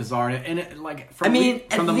was really bizarre. And it, like, from, I mean,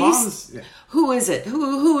 from at the least, moms... Yeah. Who is it?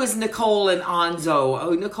 Who is Nicole and Anzo?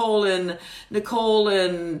 Oh, Nicole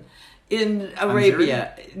and in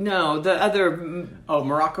Arabia. No, the other... Oh,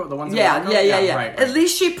 Morocco? The ones in Yeah. Morocco? Yeah. Right. At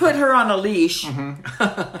least she put her on a leash.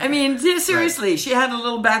 I mean, seriously, she had a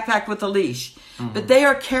little backpack with a leash. But they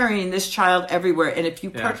are carrying this child everywhere, and if you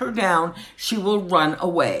put her down, she will run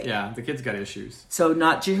away. Yeah, the kid's got issues. So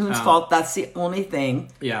not Jihoon's fault. That's the only thing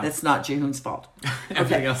that's not Jihoon's fault.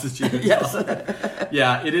 Everything else is Jihoon's fault.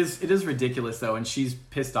 Yeah, it is ridiculous, though, and she's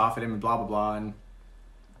pissed off at him and blah, blah, blah, and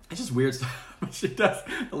it's just weird stuff.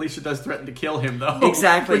 Alicia does threaten to kill him, though.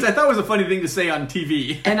 Exactly. Which I thought was a funny thing to say on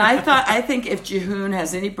TV. And I think if Jihoon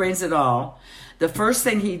has any brains at all, the first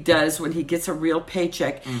thing he does when he gets a real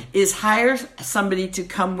paycheck is hire somebody to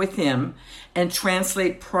come with him and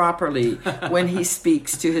translate properly when he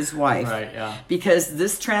speaks to his wife. Right, yeah. Because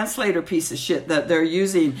this translator piece of shit that they're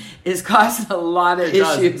using is causing a lot of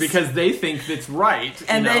issues. Because they think it's right.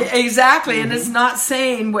 And exactly, and it's not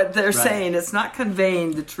saying what they're saying. It's not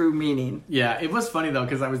conveying the true meaning. Yeah, it was funny, though,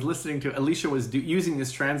 because I was listening to... Alicia was using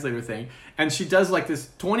this translator thing, and she does, like, this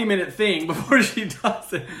 20-minute thing before she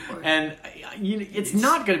does it. And it's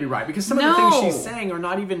not going to be right, because some of the things she's saying are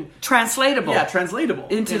not even... translatable. Yeah, translatable.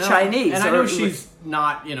 Into Chinese. And I know she's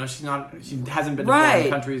not, she hasn't been to foreign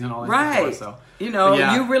countries and all that before, so...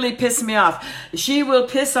 You really piss me off. She will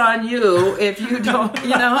piss on you if you don't,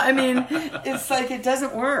 I mean, it's like it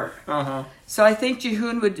doesn't work. So I think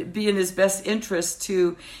Jihoon would be in his best interest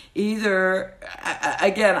to either,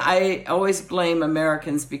 again, I always blame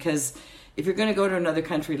Americans because if you're going to go to another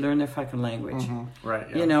country, learn their fucking language. Right,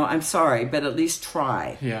 yeah. I'm sorry, but at least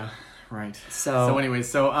try. Yeah, right. So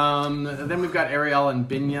anyways, then we've got Ariel and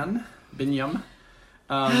Binyam.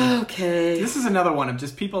 Okay. This is another one of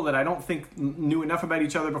just people that I don't think knew enough about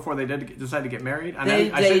each other before they decide to get married.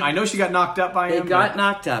 I know she got knocked up by him. They got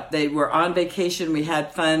knocked up. They were on vacation. We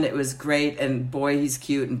had fun. It was great. And boy, he's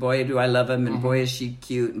cute. And boy, do I love him. And boy, is she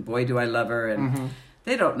cute. And boy, do I love her. And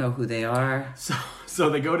they don't know who they are. So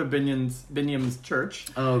they go to Binyam's church.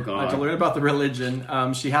 Oh, God. To learn about the religion.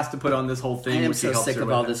 She has to put on this whole thing. I am so sick of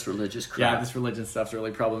all this religious crap. Yeah, this religion stuff's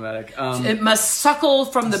really problematic. It must suckle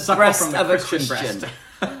from the breast of a Christian.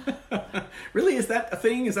 Really? Is that a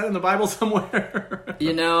thing? Is that in the Bible somewhere?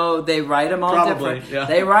 They write them all different. Yeah.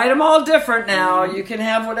 They write them all different now. You can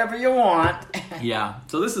have whatever you want. Yeah.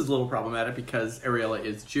 So this is a little problematic because Ariella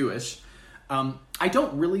is Jewish. I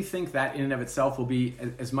don't really think that in and of itself will be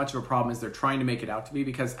as much of a problem as they're trying to make it out to be,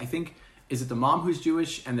 because I think, is it the mom who's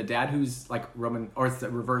Jewish and the dad who's like Roman, or it's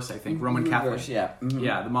the reverse, I think, Roman Catholic. Yeah.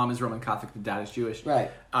 Yeah, the mom is Roman Catholic, the dad is Jewish.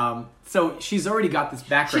 Right. So she's already got this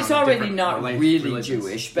background. She's already not really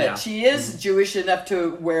Jewish, but she is Jewish enough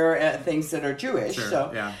to wear things that are Jewish. Sure.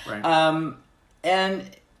 So, yeah, right. And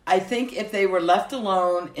I think if they were left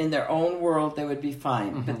alone in their own world, they would be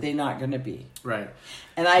fine, but they're not going to be. Right.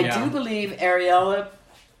 And I do believe Ariella...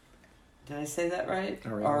 Did I say that right?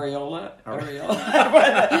 Areola?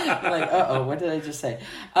 Areola. I'm like, what did I just say?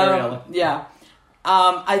 Areola. Yeah.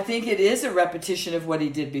 I think it is a repetition of what he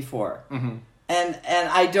did before. And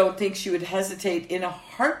I don't think she would hesitate in a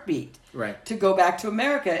heartbeat to go back to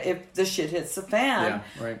America if the shit hits the fan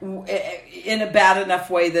in a bad enough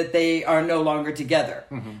way that they are no longer together.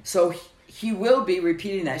 So he will be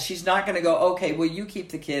repeating that. She's not going to go, okay, well, you keep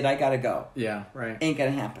the kid. I got to go. Yeah, right. Ain't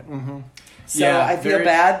going to happen. So I feel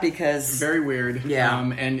bad because... Very weird. Yeah.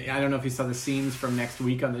 And I don't know if you saw the scenes from next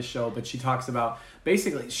week on this show, but she talks about...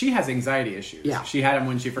 Basically, she has anxiety issues. Yeah. She had them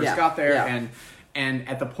when she first got there. Yeah. And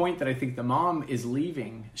at the point that I think the mom is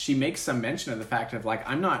leaving, she makes some mention of the fact of like,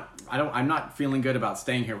 I'm not feeling good about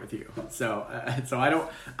staying here with you. So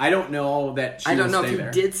I don't know that she I don't know if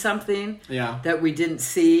he did something that we didn't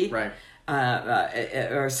see. Right.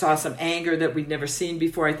 Or saw some anger that we'd never seen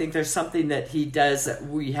before. I think there's something that he does that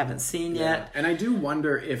we haven't seen yet. And I do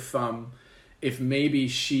wonder if maybe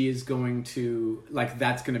she is going to, like,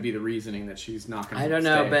 that's going to be the reasoning that she's not going to I don't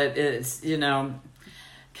know, but it's,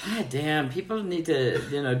 God damn, people need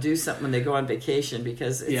to, do something when they go on vacation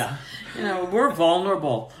because, it's, we're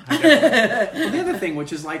vulnerable. Well, the other thing,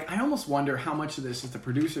 which is like, I almost wonder how much of this is the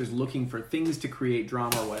producers looking for things to create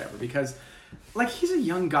drama or whatever, because... Like, he's a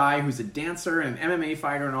young guy who's a dancer and an MMA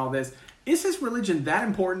fighter and all this, Is his religion that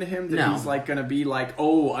important to him that he's like going to be like,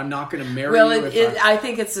 oh, I'm not going to marry you? I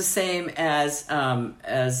think it's the same as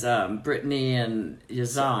Brittany and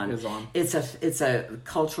Yazan. It's a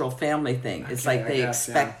cultural family thing. It's like they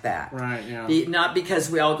expect that, right? Yeah. Not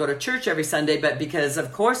because we all go to church every Sunday, but because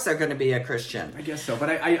of course they're going to be a Christian. I guess so, but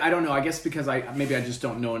I don't know. I guess because I just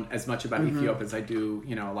don't know as much about Ethiopia as I do,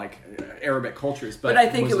 like Arabic cultures. But I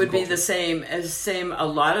think Muslim it would be the same a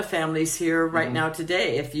lot of families here right now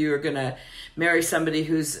today. If you're going to marry somebody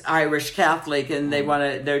who's Irish Catholic and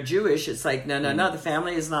they're Jewish, it's like no, the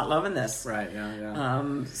family is not loving this. Right.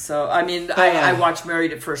 Yeah. So I mean, I watch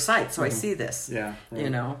Married at First Sight, so I see this. Yeah.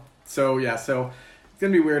 Right. So it's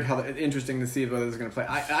gonna be weird interesting to see whether it's gonna play.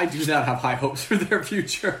 I do not have high hopes for their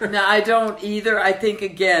future. No, I don't either. I think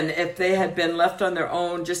again, if they had been left on their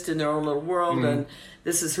own, just in their own little world, and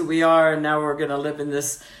this is who we are, and now we're gonna live in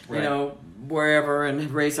this, wherever and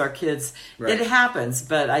raise our kids. Right. It happens,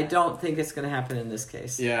 but I don't think it's going to happen in this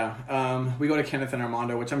case. Yeah. We go to Kenneth and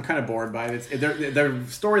Armando, which I'm kind of bored by. Their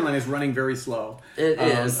storyline is running very slow. It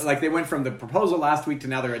is. Like they went from the proposal last week to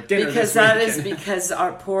now they're at dinner because that is because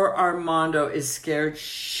our poor Armando is scared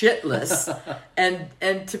shitless.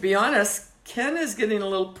 and to be honest, Ken is getting a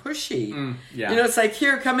little pushy. It's like,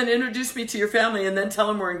 here, come and introduce me to your family and then tell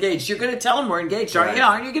them we're engaged. You're going to tell them we're engaged, aren't you?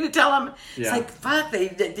 Aren't you going to tell them? Yeah. It's like, fuck,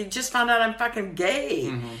 they just found out I'm fucking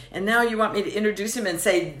gay. And now you want me to introduce him and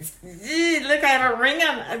say, look, I have a ring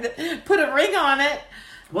on, put a ring on it.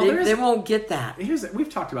 Well, they won't get that. We've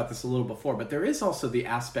talked about this a little before, but there is also the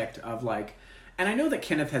aspect of like, and I know that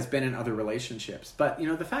Kenneth has been in other relationships, but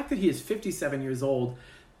the fact that he is 57 years old,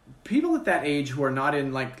 people at that age who are not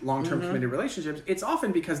in like long-term committed relationships, it's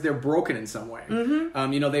often because they're broken in some way.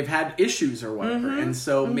 They've had issues or whatever, and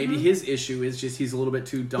so maybe his issue is just he's a little bit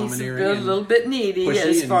too domineering, he's a little bit needy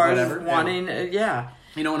as far as wanting.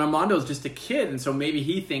 And Armando's just a kid, and so maybe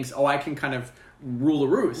he thinks, I can kind of rule the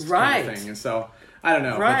roost, right? Kind of thing. And so I don't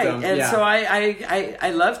know, right? So I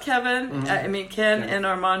love Kevin. I mean Ken and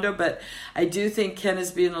Armando, but I do think Ken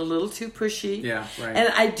is being a little too pushy. Yeah, right. And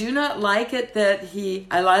I do not like it that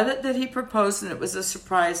I love it that he proposed and it was a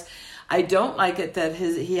surprise. I don't like it that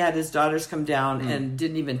he had his daughters come down and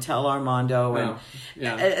didn't even tell Armando.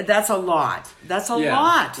 And that's a lot. That's a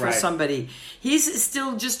lot for somebody. He's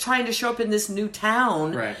still just trying to show up in this new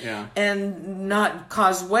town, right? Yeah, and not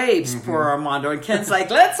cause waves for Armando. And Ken's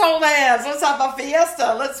like, let's hold hands. Let's have a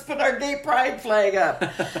fiesta. Let's put our gay pride flag up.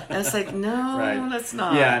 And it's like, no, let's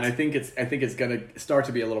not. Yeah, and I think it's going to start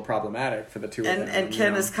to be a little problematic for the two of them. And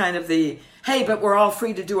Ken is kind of the, hey, but we're all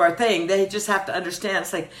free to do our thing. They just have to understand.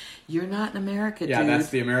 It's like, you're not in America, dude. Yeah, that's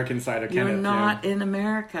the American side of Kenneth. You're not in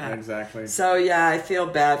America. Exactly. So, I feel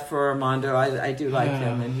bad for Armando. I do like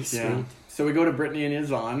him, and he's sweet. So we go to Brittany and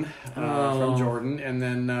Yazan from Jordan, and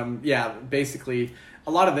then, basically,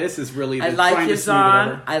 a lot of this is really I like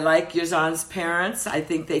Yazan. I like Yazan's parents. I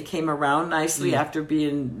think they came around nicely after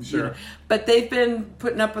being... Sure. But they've been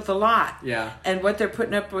putting up with a lot. Yeah. And what they're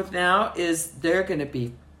putting up with now is they're going to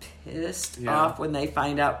be pissed off when they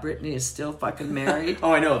find out Brittany is still fucking married.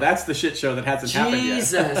 Oh, I know. That's the shit show that hasn't happened yet.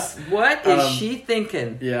 Jesus. What is she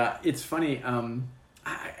thinking? Yeah, it's funny. I'm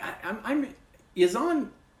Yazan,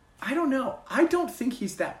 I don't know. I don't think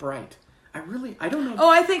he's that bright. I don't know.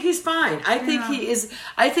 Oh, I think he's fine. I think he is.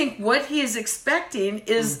 I think what he is expecting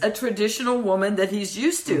is a traditional woman that he's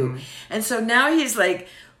used to. And so now he's like,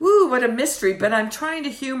 ooh, what a mystery, but I'm trying to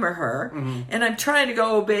humor her, and I'm trying to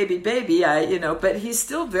go, oh, baby, but he's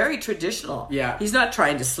still very traditional. Yeah. He's not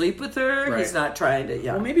trying to sleep with her. Right. He's not trying to,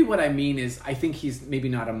 Well, maybe what I mean is I think he's maybe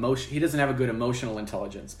not he doesn't have a good emotional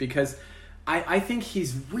intelligence, because I think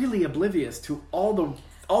he's really oblivious to all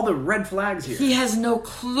the red flags here. He has no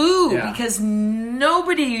clue because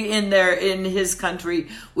nobody in his country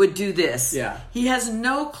would do this. Yeah. He has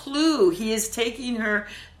no clue. He is taking her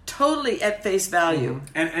totally at face value.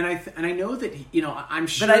 And I know that I'm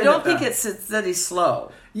sure. But I don't think it's that he's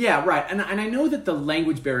slow. Yeah, right. And I know that the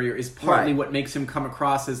language barrier is partly what makes him come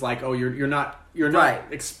across as like, oh, you're not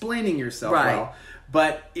explaining yourself well.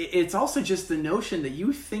 But it's also just the notion that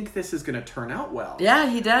you think this is going to turn out well. Yeah,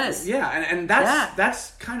 he does. Yeah, and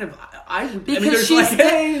that's kind of because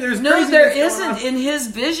there isn't in his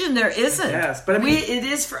vision. There isn't. Yes, but it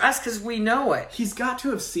is for us because we know it. He's got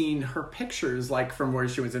to have seen her pictures, like from where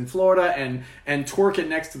she was in Florida, and twerk it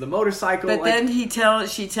next to the motorcycle. But then she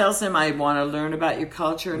tells him, "I want to learn about your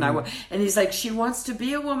culture," and and he's like, "She wants to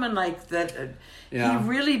be a woman like that." He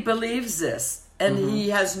really believes this, and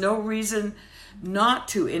he has no reason. not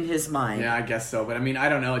to in his mind. Yeah, I guess so. But I mean, I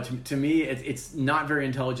don't know. To me, it's not very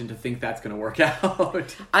intelligent to think that's going to work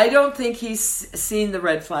out. I don't think he's seen the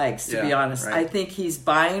red flags, to be honest. Right. I think he's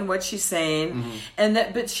buying what she's saying,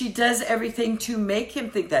 but she does everything to make him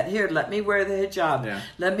think that. Here, let me wear the hijab. Yeah.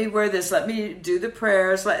 Let me wear this. Let me do the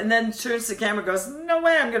prayers. And then turns to the camera and goes, no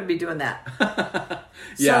way I'm going to be doing that.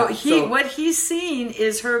 So what he's seen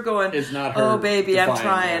is her going, it's not her oh, baby, I'm defying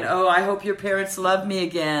trying. that. Oh, I hope your parents love me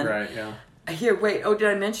again. Right, yeah. Here, wait. Oh, did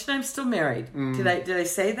I mention I'm still married? Did I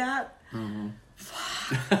say that?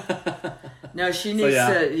 No, she needs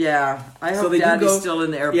to. Yeah, I hope Daddy's still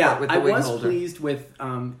in the airport with the wing holder. I was pleased with,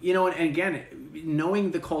 and again,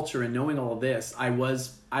 knowing the culture and knowing all of this, I was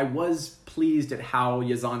pleased at how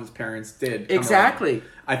Yazan's parents did. Exactly.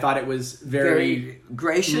 I thought it was very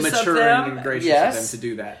gracious, mature of them. and gracious of them to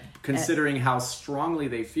do that, considering how strongly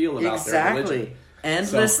they feel about their religion. And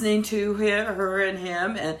listening to her and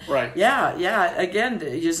him, and right, yeah. Again,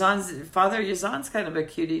 Father Yazan's kind of a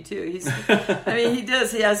cutie too. He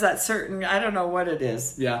does. He has that certain. I don't know what it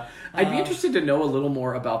is. Yeah, I'd be interested to know a little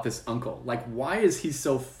more about this uncle. Like, why is he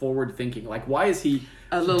so forward thinking? Like, why is he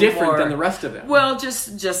different than the rest of them? Well,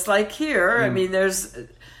 just like here. I mean, there's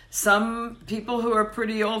some people who are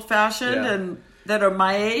pretty old fashioned and that are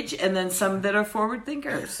my age, and then some that are forward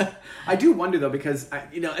thinkers. I do wonder though, because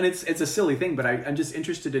and it's a silly thing, but I'm just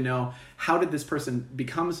interested to know, how did this person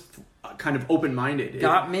becomes kind of open-minded?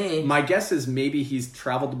 Got me. My guess is maybe he's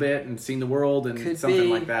traveled a bit and seen the world and something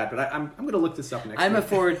like that. But I'm going to look this up next. I'm a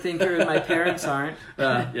forward thinker, and my parents aren't.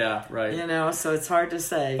 Yeah, right. So it's hard to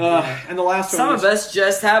say. And the last one. Some of us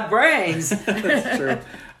just have brains. That's true.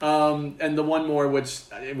 And the one more, which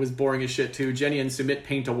it was boring as shit too. Jenny and Sumit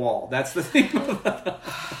paint a wall. That's the thing.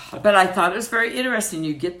 But I thought it was very interesting.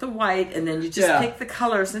 You get the white, and then you just pick the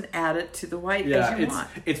colors and add it to the white as you want.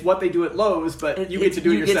 It's what they do at Lowe's, but you get to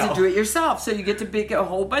do it yourself. You get to do it yourself, so you get to pick a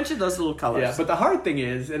whole bunch of those little colors. Yeah, but the hard thing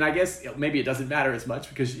is, and I guess maybe it doesn't matter as much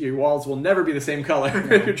because your walls will never be the same color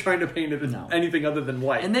if you're trying to paint it anything other than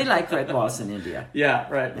white. And they like red walls in India. Yeah,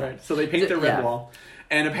 right. So they paint their red wall.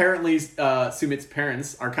 And apparently, Sumit's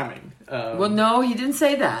parents are coming. Well, no, he didn't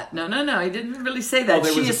say that. No, he didn't really say that.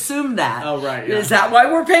 She assumed that. Oh, right. Yeah. Is that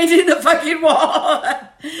why we're painting the fucking wall?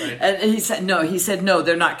 Right. And he said no,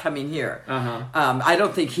 they're not coming here. I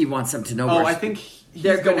don't think he wants them to know. I think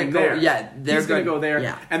they're going there. Yeah, he's going to go there.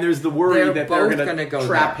 Yeah. And there's the worry that they're going to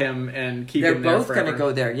trap him and keep him there forever. They're both going to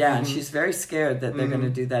go there. Yeah, and she's very scared that they're going to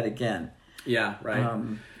do that again. Yeah,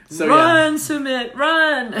 right. Run, Sumit,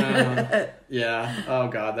 run! Yeah. Oh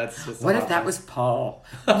God, that's just. What if that was Paul?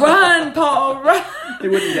 Run, Paul, run! He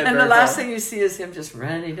wouldn't get. And the last thing you see is him just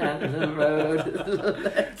running down the little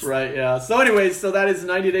road. Right. Yeah. So, anyways, that is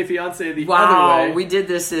 90 Day Fiancé the other way. Wow, we did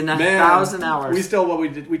this in 1,000 hours.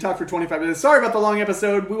 We talked for 25 minutes. Sorry about the long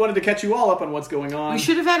episode. We wanted to catch you all up on what's going on. We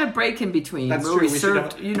should have had a break in between. That's where true. We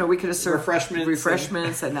served. We could have served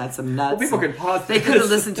refreshments and had some nuts. Well, people could pause. They could have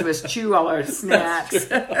listened to us chew all our snacks.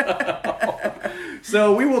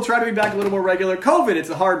 So we will try to be back a little more regular. COVID, it's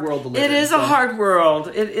a hard world to live in. It is a hard world.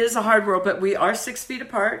 It is a hard world, but we are 6 feet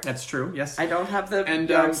apart. That's true, yes. I don't have the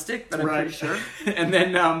yardstick, but I'm pretty sure. And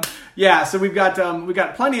then, so we've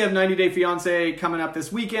got plenty of 90 Day Fiancé coming up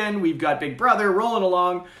this weekend. We've got Big Brother rolling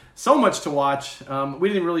along. So much to watch. We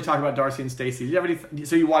didn't really talk about Darcy and Stacey. Did you have any?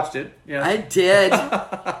 So you watched it? Yeah. I did.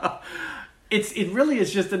 It really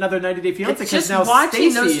is just another 90 Day Fiancé. It's just now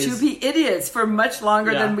watching those two be idiots for much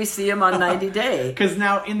longer than we see them on 90 Day. Because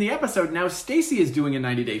now in the episode, Stacey is doing a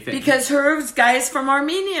 90 Day thing. Because her guy is from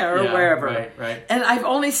Armenia or wherever. Right. And I've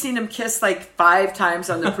only seen him kiss like 5 times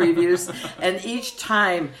on the previews. And each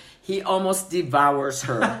time he almost devours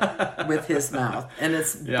her with his mouth. And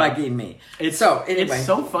it's bugging me. It's so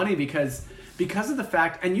funny because of the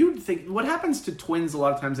fact, and you'd think, what happens to twins a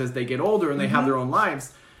lot of times as they get older and they have their own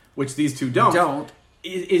lives, which these two don't.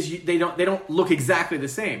 They don't look exactly the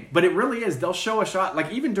same, but it really is. They'll show a shot,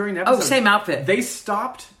 like even during the episode. Same outfit. They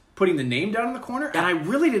stopped putting the name down in the corner, and I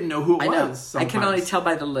really didn't know who it was. Sometimes. I can only tell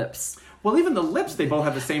by the lips. Well, even the lips, they both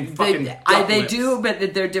have the same fucking. They lips. do,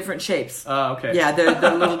 but they're different shapes. Oh, okay. Yeah, they're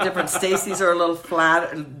a little different. Stacey's are a little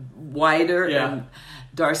flat, wider, and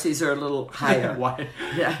Darcy's are a little higher.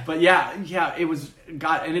 Yeah, but it was.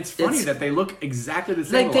 God, and it's funny that they look exactly the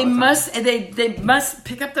same. Like they must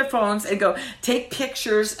pick up their phones and go take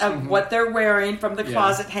pictures of what they're wearing from the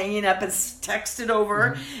closet, hanging up, and text it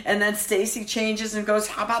over. And then Stacey changes and goes,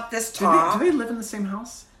 "How about this top?" Do they live in the same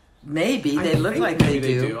house? Maybe they look like they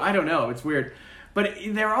do. I don't know. It's weird. But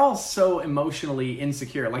they're all so emotionally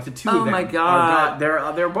insecure. Like the two of them. Oh my God.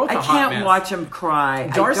 They're both a hot I can't mess. watch them cry.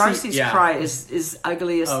 Darcy's cry is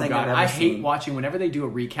ugliest thing I've ever seen. I hate watching whenever they do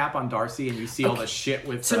a recap on Darcy and you see all the shit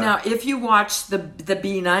with... So now, if you watch the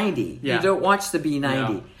B90, you don't watch the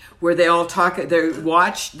B90, where they all they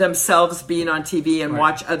watch themselves being on TV and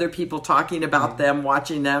watch other people talking about them,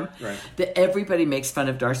 watching them. Right. Everybody makes fun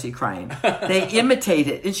of Darcy crying. They imitate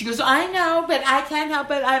it. And she goes, I know, but I can't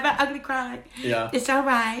help it. I have an ugly cry. Yeah. It's all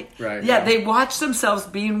right. Right. Yeah, they watch themselves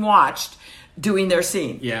being watched doing their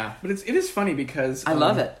scene. Yeah. But it is funny because... I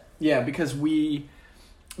love it. Yeah, because we've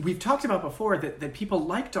talked about before that people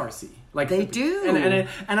like Darcy. Like they do.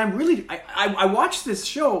 And I'm really... I watched this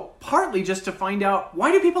show partly just to find out,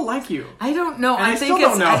 why do people like you? I don't know. And I still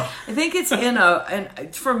don't know. I think it's in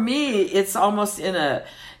and for me, it's almost in a,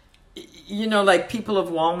 like People of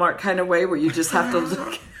Walmart kind of way where you just have to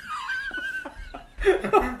look...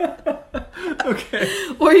 Okay.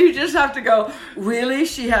 Or you just have to go, really?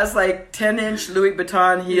 She has like 10-inch Louis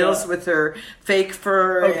Vuitton heels with her fake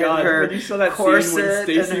fur and her when you saw that corset.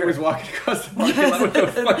 Scene when Stacey was walking across the parking lot with the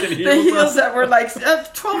fucking heels. The heels that were like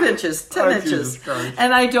 12 inches, 10 inches. Christ.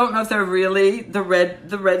 And I don't know if they're really the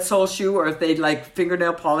red sole shoe or if they like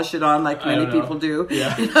fingernail polish it on like many people do.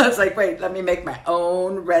 Yeah. It's like, wait, let me make my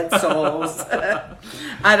own red soles.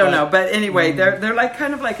 I don't know. But anyway, they're like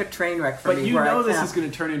kind of like a train wreck for me. But this is going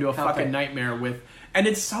to turn into a fucking nightmare with... And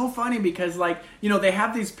it's so funny because, like, they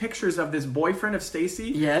have these pictures of this boyfriend of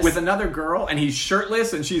Stacey with another girl, and he's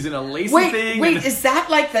shirtless, and she's in a lacy thing. Wait, is that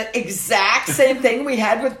like the exact same thing we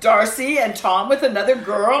had with Darcy and Tom with another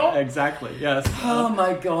girl? Exactly, yes. Oh,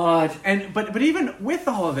 my God. But even with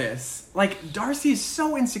all of this, like, Darcy's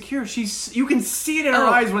so insecure. You can see it in her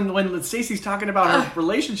eyes when Stacey's talking about her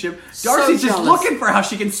relationship. Darcy's just looking for how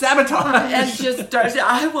she can sabotage. And just Darcy,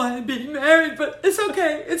 I want to be married, but it's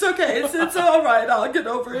okay. It's okay. It's all right. I'll get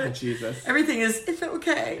over it. Oh, Jesus. Everything it's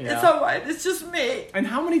okay. Yeah. It's all right. It's just me. And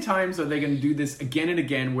how many times are they going to do this again and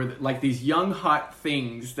again where, like, these young, hot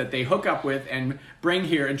things that they hook up with and bring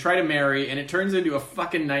here and try to marry, and it turns into a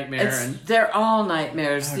fucking nightmare? They're all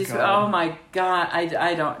nightmares. Oh my God.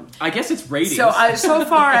 I don't... I guess it's ratings. So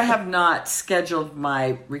far I have not scheduled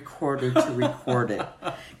my recorder to record it.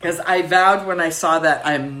 Because I vowed when I saw that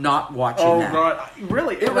I'm not watching that. Oh, God.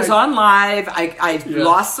 Really? It was on live. I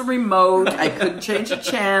lost the remote. I couldn't change the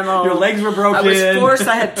channel. Your legs were broken. I was forced.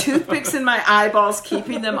 I had toothpicks in my eyeballs,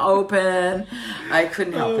 keeping them open. I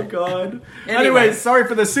couldn't help it. Oh, God. Anyway, sorry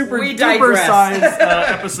for the super duper size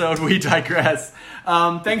episode. We digress.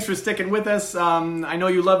 Thanks for sticking with us. I know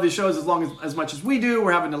you love these shows as much as we do.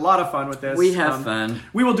 We're having a lot of fun with this. We have fun.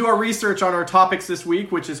 We will do our research on our topics this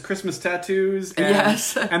week, which is Christmas tattoos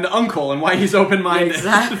and the uncle and why he's open-minded.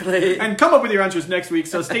 Exactly. And come up with your answers next week.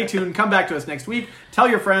 So stay tuned. Come back to us next week. Tell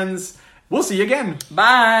your friends. We'll see you again.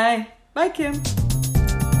 Bye. Bye, Kim.